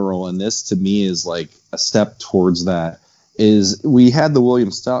general, and this to me is like a step towards that, is we had the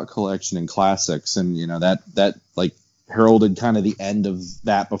William Stout collection in Classics, and you know that like heralded kind of the end of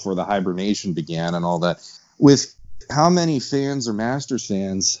that before the hibernation began and all that. With how many fans are Masters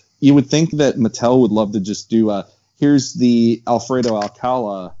fans, you would think that Mattel would love to just do here's the Alfredo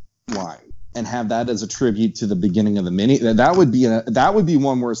Alcala line and have that as a tribute to the beginning of the mini. That would be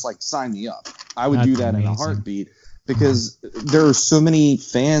one where it's like, sign me up. I would do that in a heartbeat, because there are so many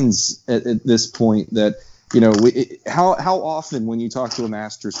fans at this point that, you know, how often when you talk to a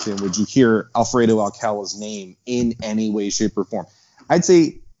Masters fan would you hear Alfredo Alcala's name in any way, shape, or form? I'd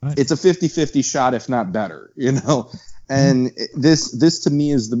say it's a 50-50 shot, if not better, you know. And this to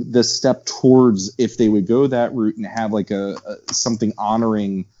me is the step towards, if they would go that route and have like a something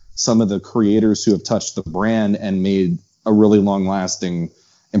honoring some of the creators who have touched the brand and made a really long-lasting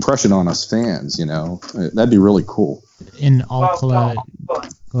impression on us fans, you know. That'd be really cool. In Alcala, go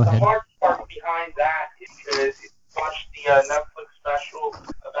ahead. The hard part behind that is because if you watch the Netflix special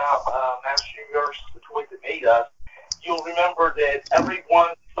about Master Universe, the toys that made us, you'll remember that every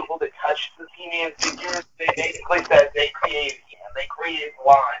one of the people that touched the He-Man figures, they basically said they created He-Man, they created the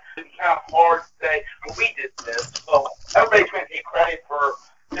line. It's kind of hard to say, well, we did this. So everybody's going to take credit for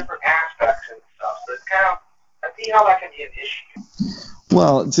different aspects and stuff. So it's kind of, I see how that can be an issue.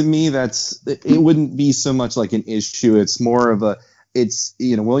 Well, to me, it wouldn't be so much like an issue. It's more of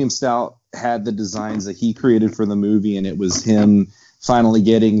William Stout had the designs that he created for the movie, and it was him finally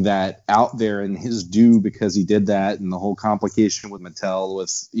getting that out there and his due because he did that, and the whole complication with Mattel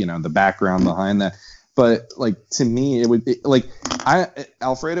with, you know, the background behind that. But like, to me,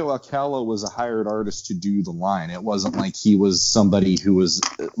 Alfredo Alcala was a hired artist to do the line. It wasn't like he was somebody who was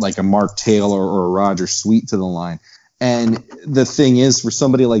like a Mark Taylor or a Roger Sweet to the line. And the thing is, for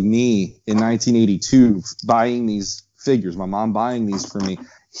somebody like me in 1982, buying these figures, my mom buying these for me,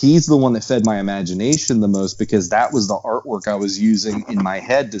 he's the one that fed my imagination the most, because that was the artwork I was using in my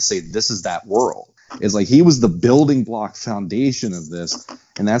head to say, this is that world. It's like he was the building block foundation of this.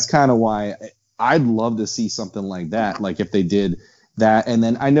 And that's kind of why I'd love to see something like that. Like if they did that. And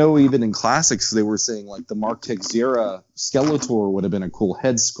then I know even in classics, they were saying like the Mark Texeira Skeletor would have been a cool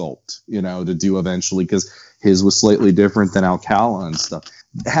head sculpt, you know, to do eventually, because his was slightly different than Alcala and stuff.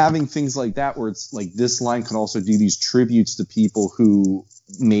 Having things like that where it's like this line can also do these tributes to people who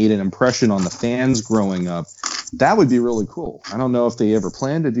made an impression on the fans growing up, that would be really cool. I don't know if they ever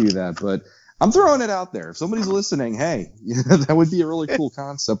plan to do that, but I'm throwing it out there. If somebody's listening, hey, that would be a really cool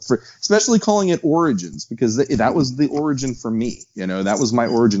concept, for especially calling it Origins, because that was the origin for me. You know, that was my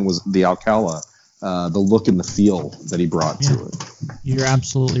origin, was the Alcala, the look and the feel that he brought to it. You're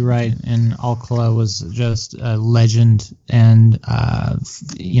absolutely right. And Alcala was just a legend, and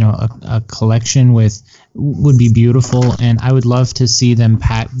you know, a collection would be beautiful. And I would love to see them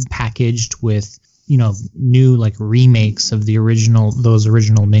packaged with, you know, new like remakes of those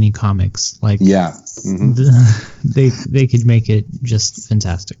original mini comics. Like, yeah, they could make it just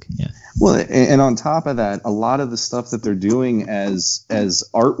fantastic. Yeah. Well, and on top of that, a lot of the stuff that they're doing as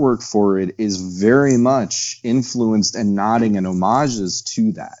artwork for it is very much influenced and nodding and homages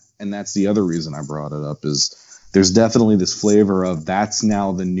to that. And that's the other reason I brought it up, is there's definitely this flavor of that's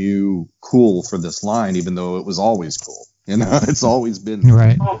now the new cool for this line, even though it was always cool. You know, it's always been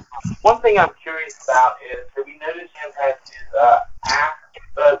right. Well, one thing I'm curious about is that we notice him has his axe,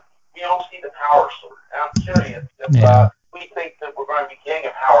 but we don't see the power sword. I'm curious if we think that we're going to be getting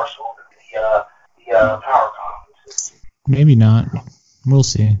a power sword in the power comics. Maybe not. We'll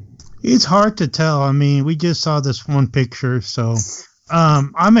see. It's hard to tell. I mean, we just saw this one picture, so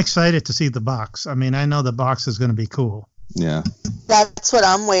I'm excited to see the box. I mean, I know the box is going to be cool. Yeah. That's what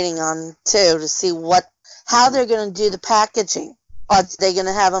I'm waiting on, too, to see how they're going to do the packaging. Are they going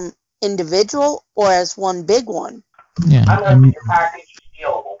to have them individual or as one big one? Yeah. I know your package is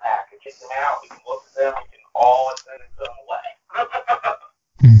stealable package. Take them out, we can look at them, we can all send them away.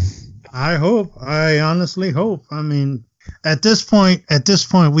 I hope. I honestly hope. I mean, at this point,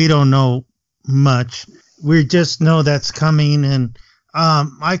 we don't know much. We just know that's coming, and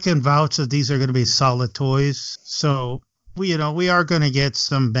I can vouch that these are going to be solid toys. So we are going to get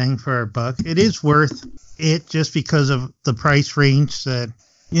some bang for our buck. It is worth it just because of the price range. That,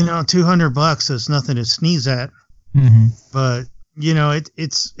 you know, $200 is nothing to sneeze at. Mm-hmm. But you know,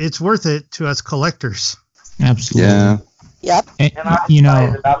 it's worth it to us collectors. Absolutely. Yeah. Yep. And I'm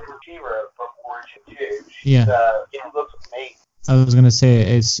excited about the She-Ra from Origin too. She looks amazing. I was gonna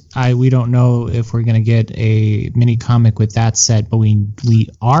say we don't know if we're gonna get a mini comic with that set, but we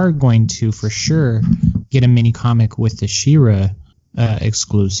are going to for sure get a mini comic with the She-Ra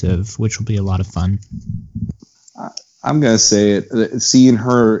exclusive, which will be a lot of fun. I'm gonna say it. Seeing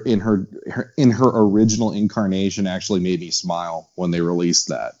her in her original incarnation actually made me smile when they released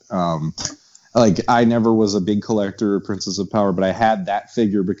that. Like, I never was a big collector of Princess of Power, but I had that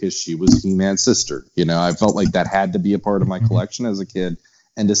figure because she was He-Man's sister. You know, I felt like that had to be a part of my collection as a kid,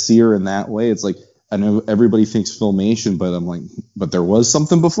 and to see her in that way, it's like, I know everybody thinks Filmation, but I'm like, but there was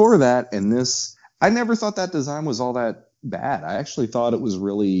something before that, and this, I never thought that design was all that bad. I actually thought it was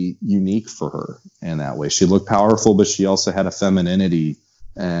really unique for her in that way. She looked powerful, but she also had a femininity,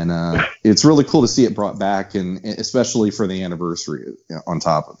 and it's really cool to see it brought back, and especially for the anniversary, you know, on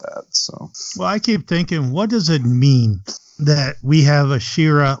top of that. So, well, I keep thinking, what does it mean that we have a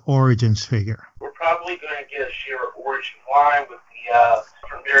She-Ra Origins figure? We're probably going to get a She-Ra Origin line with the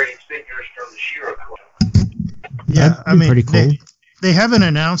from various figures from the She-Ra collection. Yeah, I mean, pretty cool. They haven't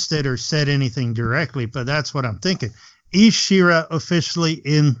announced it or said anything directly, but that's what I'm thinking. Is She-Ra officially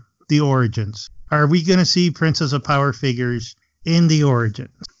in the Origins? Are we going to see Princess of Power figures in the Origins?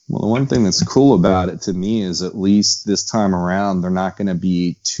 well, the one thing that's cool about it to me is, at least this time around, they're not going to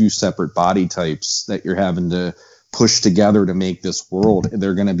be two separate body types that you're having to push together to make this world.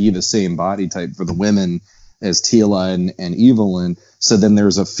 They're going to be the same body type for the women as Teela and Evelyn. So then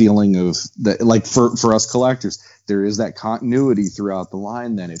there's a feeling of that, like for us collectors, there is that continuity throughout the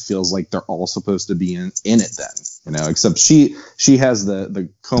line. Then it feels like they're all supposed to be in it then, you know, except she has the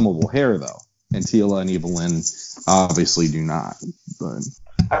combable hair though. And Teela and Evelyn obviously do not. But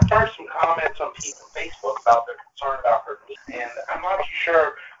I've heard some comments on Facebook about their concern about her knee, and I'm not too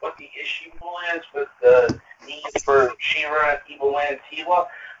sure what the issue is with the knees for She-Ra, Evil Lyn, and Teela,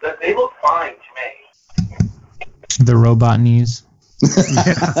 but they look fine to me. The robot knees.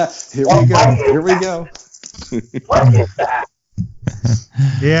 Here we go. What is that?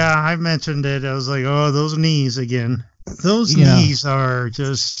 Yeah, I mentioned it. I was like, oh, those knees again. Those knees are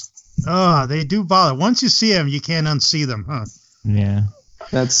just, they do bother. Once you see them, you can't unsee them, huh? Yeah.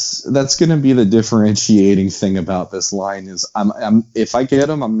 That's going to be the differentiating thing about this line is I'm if I get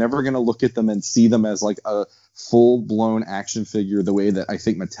them, I'm never going to look at them and see them as like a full-blown action figure the way that I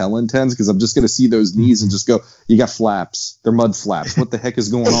think Mattel intends, because I'm just going to see those knees and just go, you got flaps. They're mud flaps. What the heck is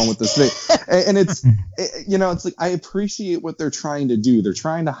going on with this thing? And it's like I appreciate what they're trying to do. They're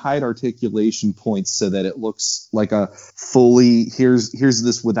trying to hide articulation points so that it looks like a fully here's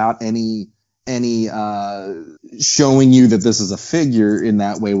this without any showing you that this is a figure in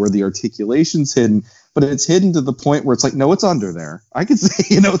that way where the articulation's hidden, but it's hidden to the point where it's like, no, it's under there. I could say,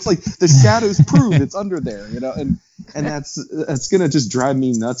 it's like the shadows prove it's under there, and that's gonna just drive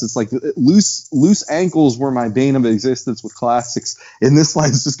me nuts. It's like loose ankles were my bane of existence with classics, and this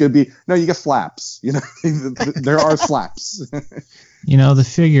line is just gonna be, no, you got flaps, there are flaps. The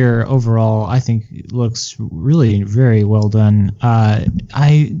figure overall, I think, looks really very well done.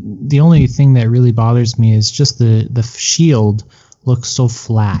 The only thing that really bothers me is just the shield looks so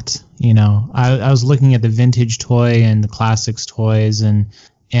flat. I was looking at the vintage toy and the classics toys, and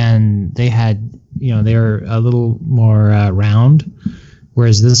they had, they're a little more round,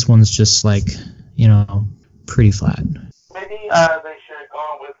 whereas this one's just like, pretty flat. Maybe they should have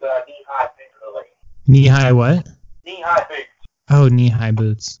gone with knee-high boots. Knee-high what? Knee-high boots. Oh, knee-high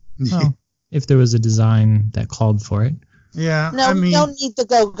boots. Well, if there was a design that called for it. Yeah, no, we don't need the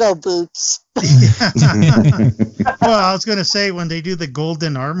go-go boots. Well, I was going to say, when they do the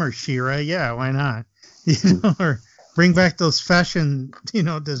golden armor She-Ra, yeah, why not? Or bring back those fashion,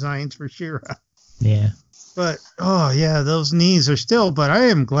 designs for She-Ra. Yeah. But, those knees are still, but I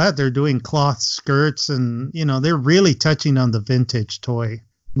am glad they're doing cloth skirts and, they're really touching on the vintage toy.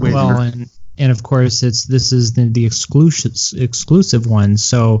 Well, and of course, this is the exclusive one,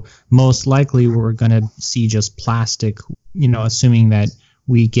 so most likely we're going to see just plastic, assuming that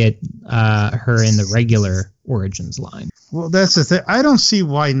we get her in the regular Origins line. Well, that's the thing. I don't see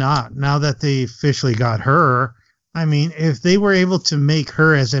why not, now that they officially got her. I mean, if they were able to make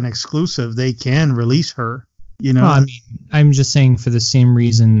her as an exclusive, they can release her, Well, I'm just saying for the same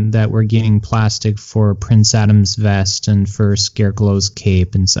reason that we're getting plastic for Prince Adam's vest and for Scarecrow's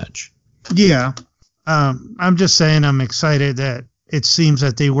cape and such. Yeah. I'm just saying I'm excited that it seems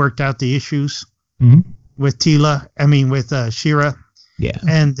that they worked out the issues with with She-Ra. Yeah.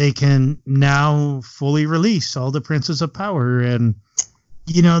 And they can now fully release all the Princes of Power. And,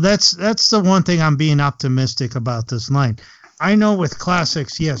 that's the one thing I'm being optimistic about this line. I know with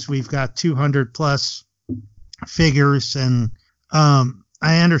classics, yes, we've got 200 plus figures. And I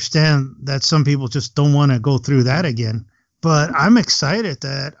understand that some people just don't want to go through that again. But I'm excited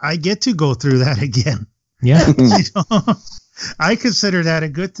that I get to go through that again. Yeah. I consider that a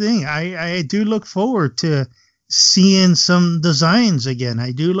good thing. I do look forward to seeing some designs again.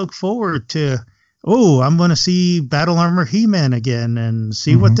 I do look forward to, I'm going to see Battle Armor He-Man again and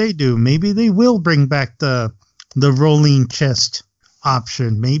see what they do. Maybe they will bring back the rolling chest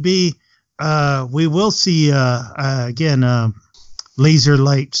option. Maybe we will see, again, Laser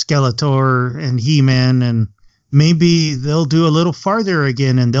Light Skeletor and He-Man, and maybe they'll do a little farther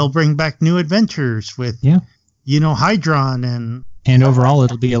again, and they'll bring back New Adventures with, Hydron and overall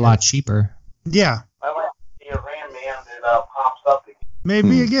it'll be a lot cheaper. Yeah. I like to see a Ram Man that pops up again.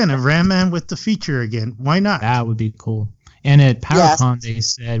 Maybe again a Ram Man with the feature again. Why not? That would be cool. And at PowerCon, they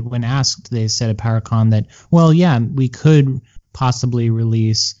said, when asked, they said at PowerCon that, well, yeah, we could possibly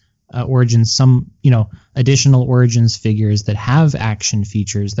release Origins, some, additional Origins figures that have action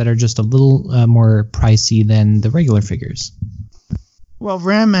features that are just a little more pricey than the regular figures. Well,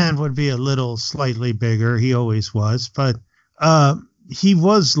 Ram Man would be a little slightly bigger. He always was, but he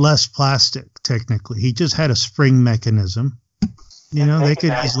was less plastic, technically. He just had a spring mechanism. They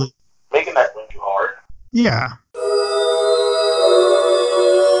could easily... Making that one too hard. Yeah.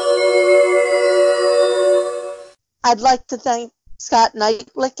 I'd like to thank Scott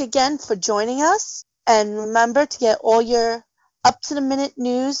Knightlick again for joining us. And remember to get all your up-to-the-minute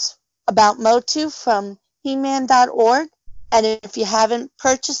news about Motu from He-Man.org. And if you haven't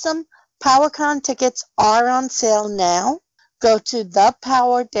purchased them, PowerCon tickets are on sale now. Go to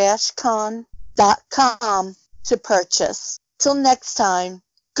thepower-con.com to purchase. Till next time,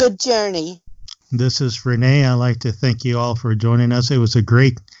 good journey. This is Renee. I'd like to thank you all for joining us. It was a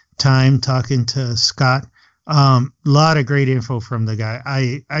great time talking to Scott. Lot of great info from the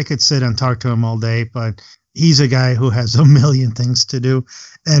guy. I could sit and talk to him all day, but he's a guy who has a million things to do,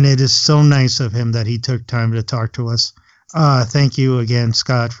 and it is so nice of him that he took time to talk to us. Thank you again,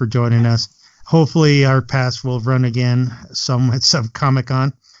 Scott, for joining us. Hopefully our paths will run again at some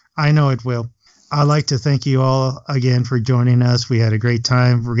Comic-Con. I know it will. I'd like to thank you all again for joining us. We had a great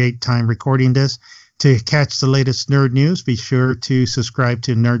time recording this. To catch the latest nerd news, be sure to subscribe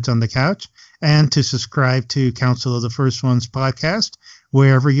to Nerds on the Couch and to subscribe to Council of the First Ones podcast,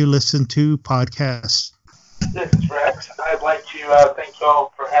 wherever you listen to podcasts. This is Rex. I'd like to thank you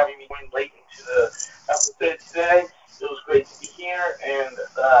all for having me join late into the episode today. It was great to be here, and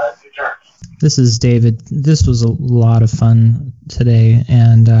good journey. This is David. This was a lot of fun today,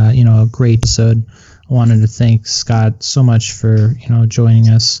 and a great episode. I wanted to thank Scott so much for joining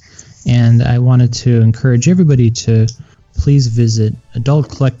us, and I wanted to encourage everybody to please visit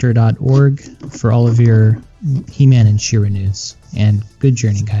adultcollector.org for all of your He-Man and She-Ra news. And good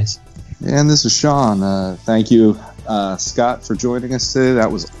journey, guys. And this is Sean. Thank you, Scott, for joining us today.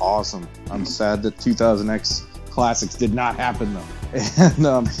 That was awesome. I'm sad that 2000X Classics did not happen, though. And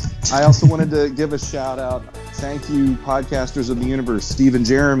I also wanted to give a shout out. Thank you, Podcasters of the Universe, Steve and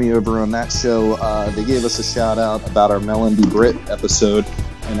Jeremy over on that show. They gave us a shout out about our Mel and Brit episode,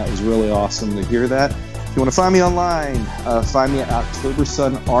 and that was really awesome to hear that. If you want to find me online, find me at October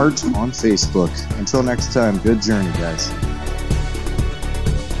Sun Art on Facebook. Until next time, good journey, guys.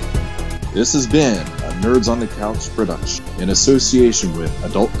 This has been a Nerds on the Couch production in association with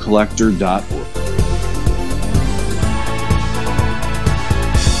AdultCollector.org.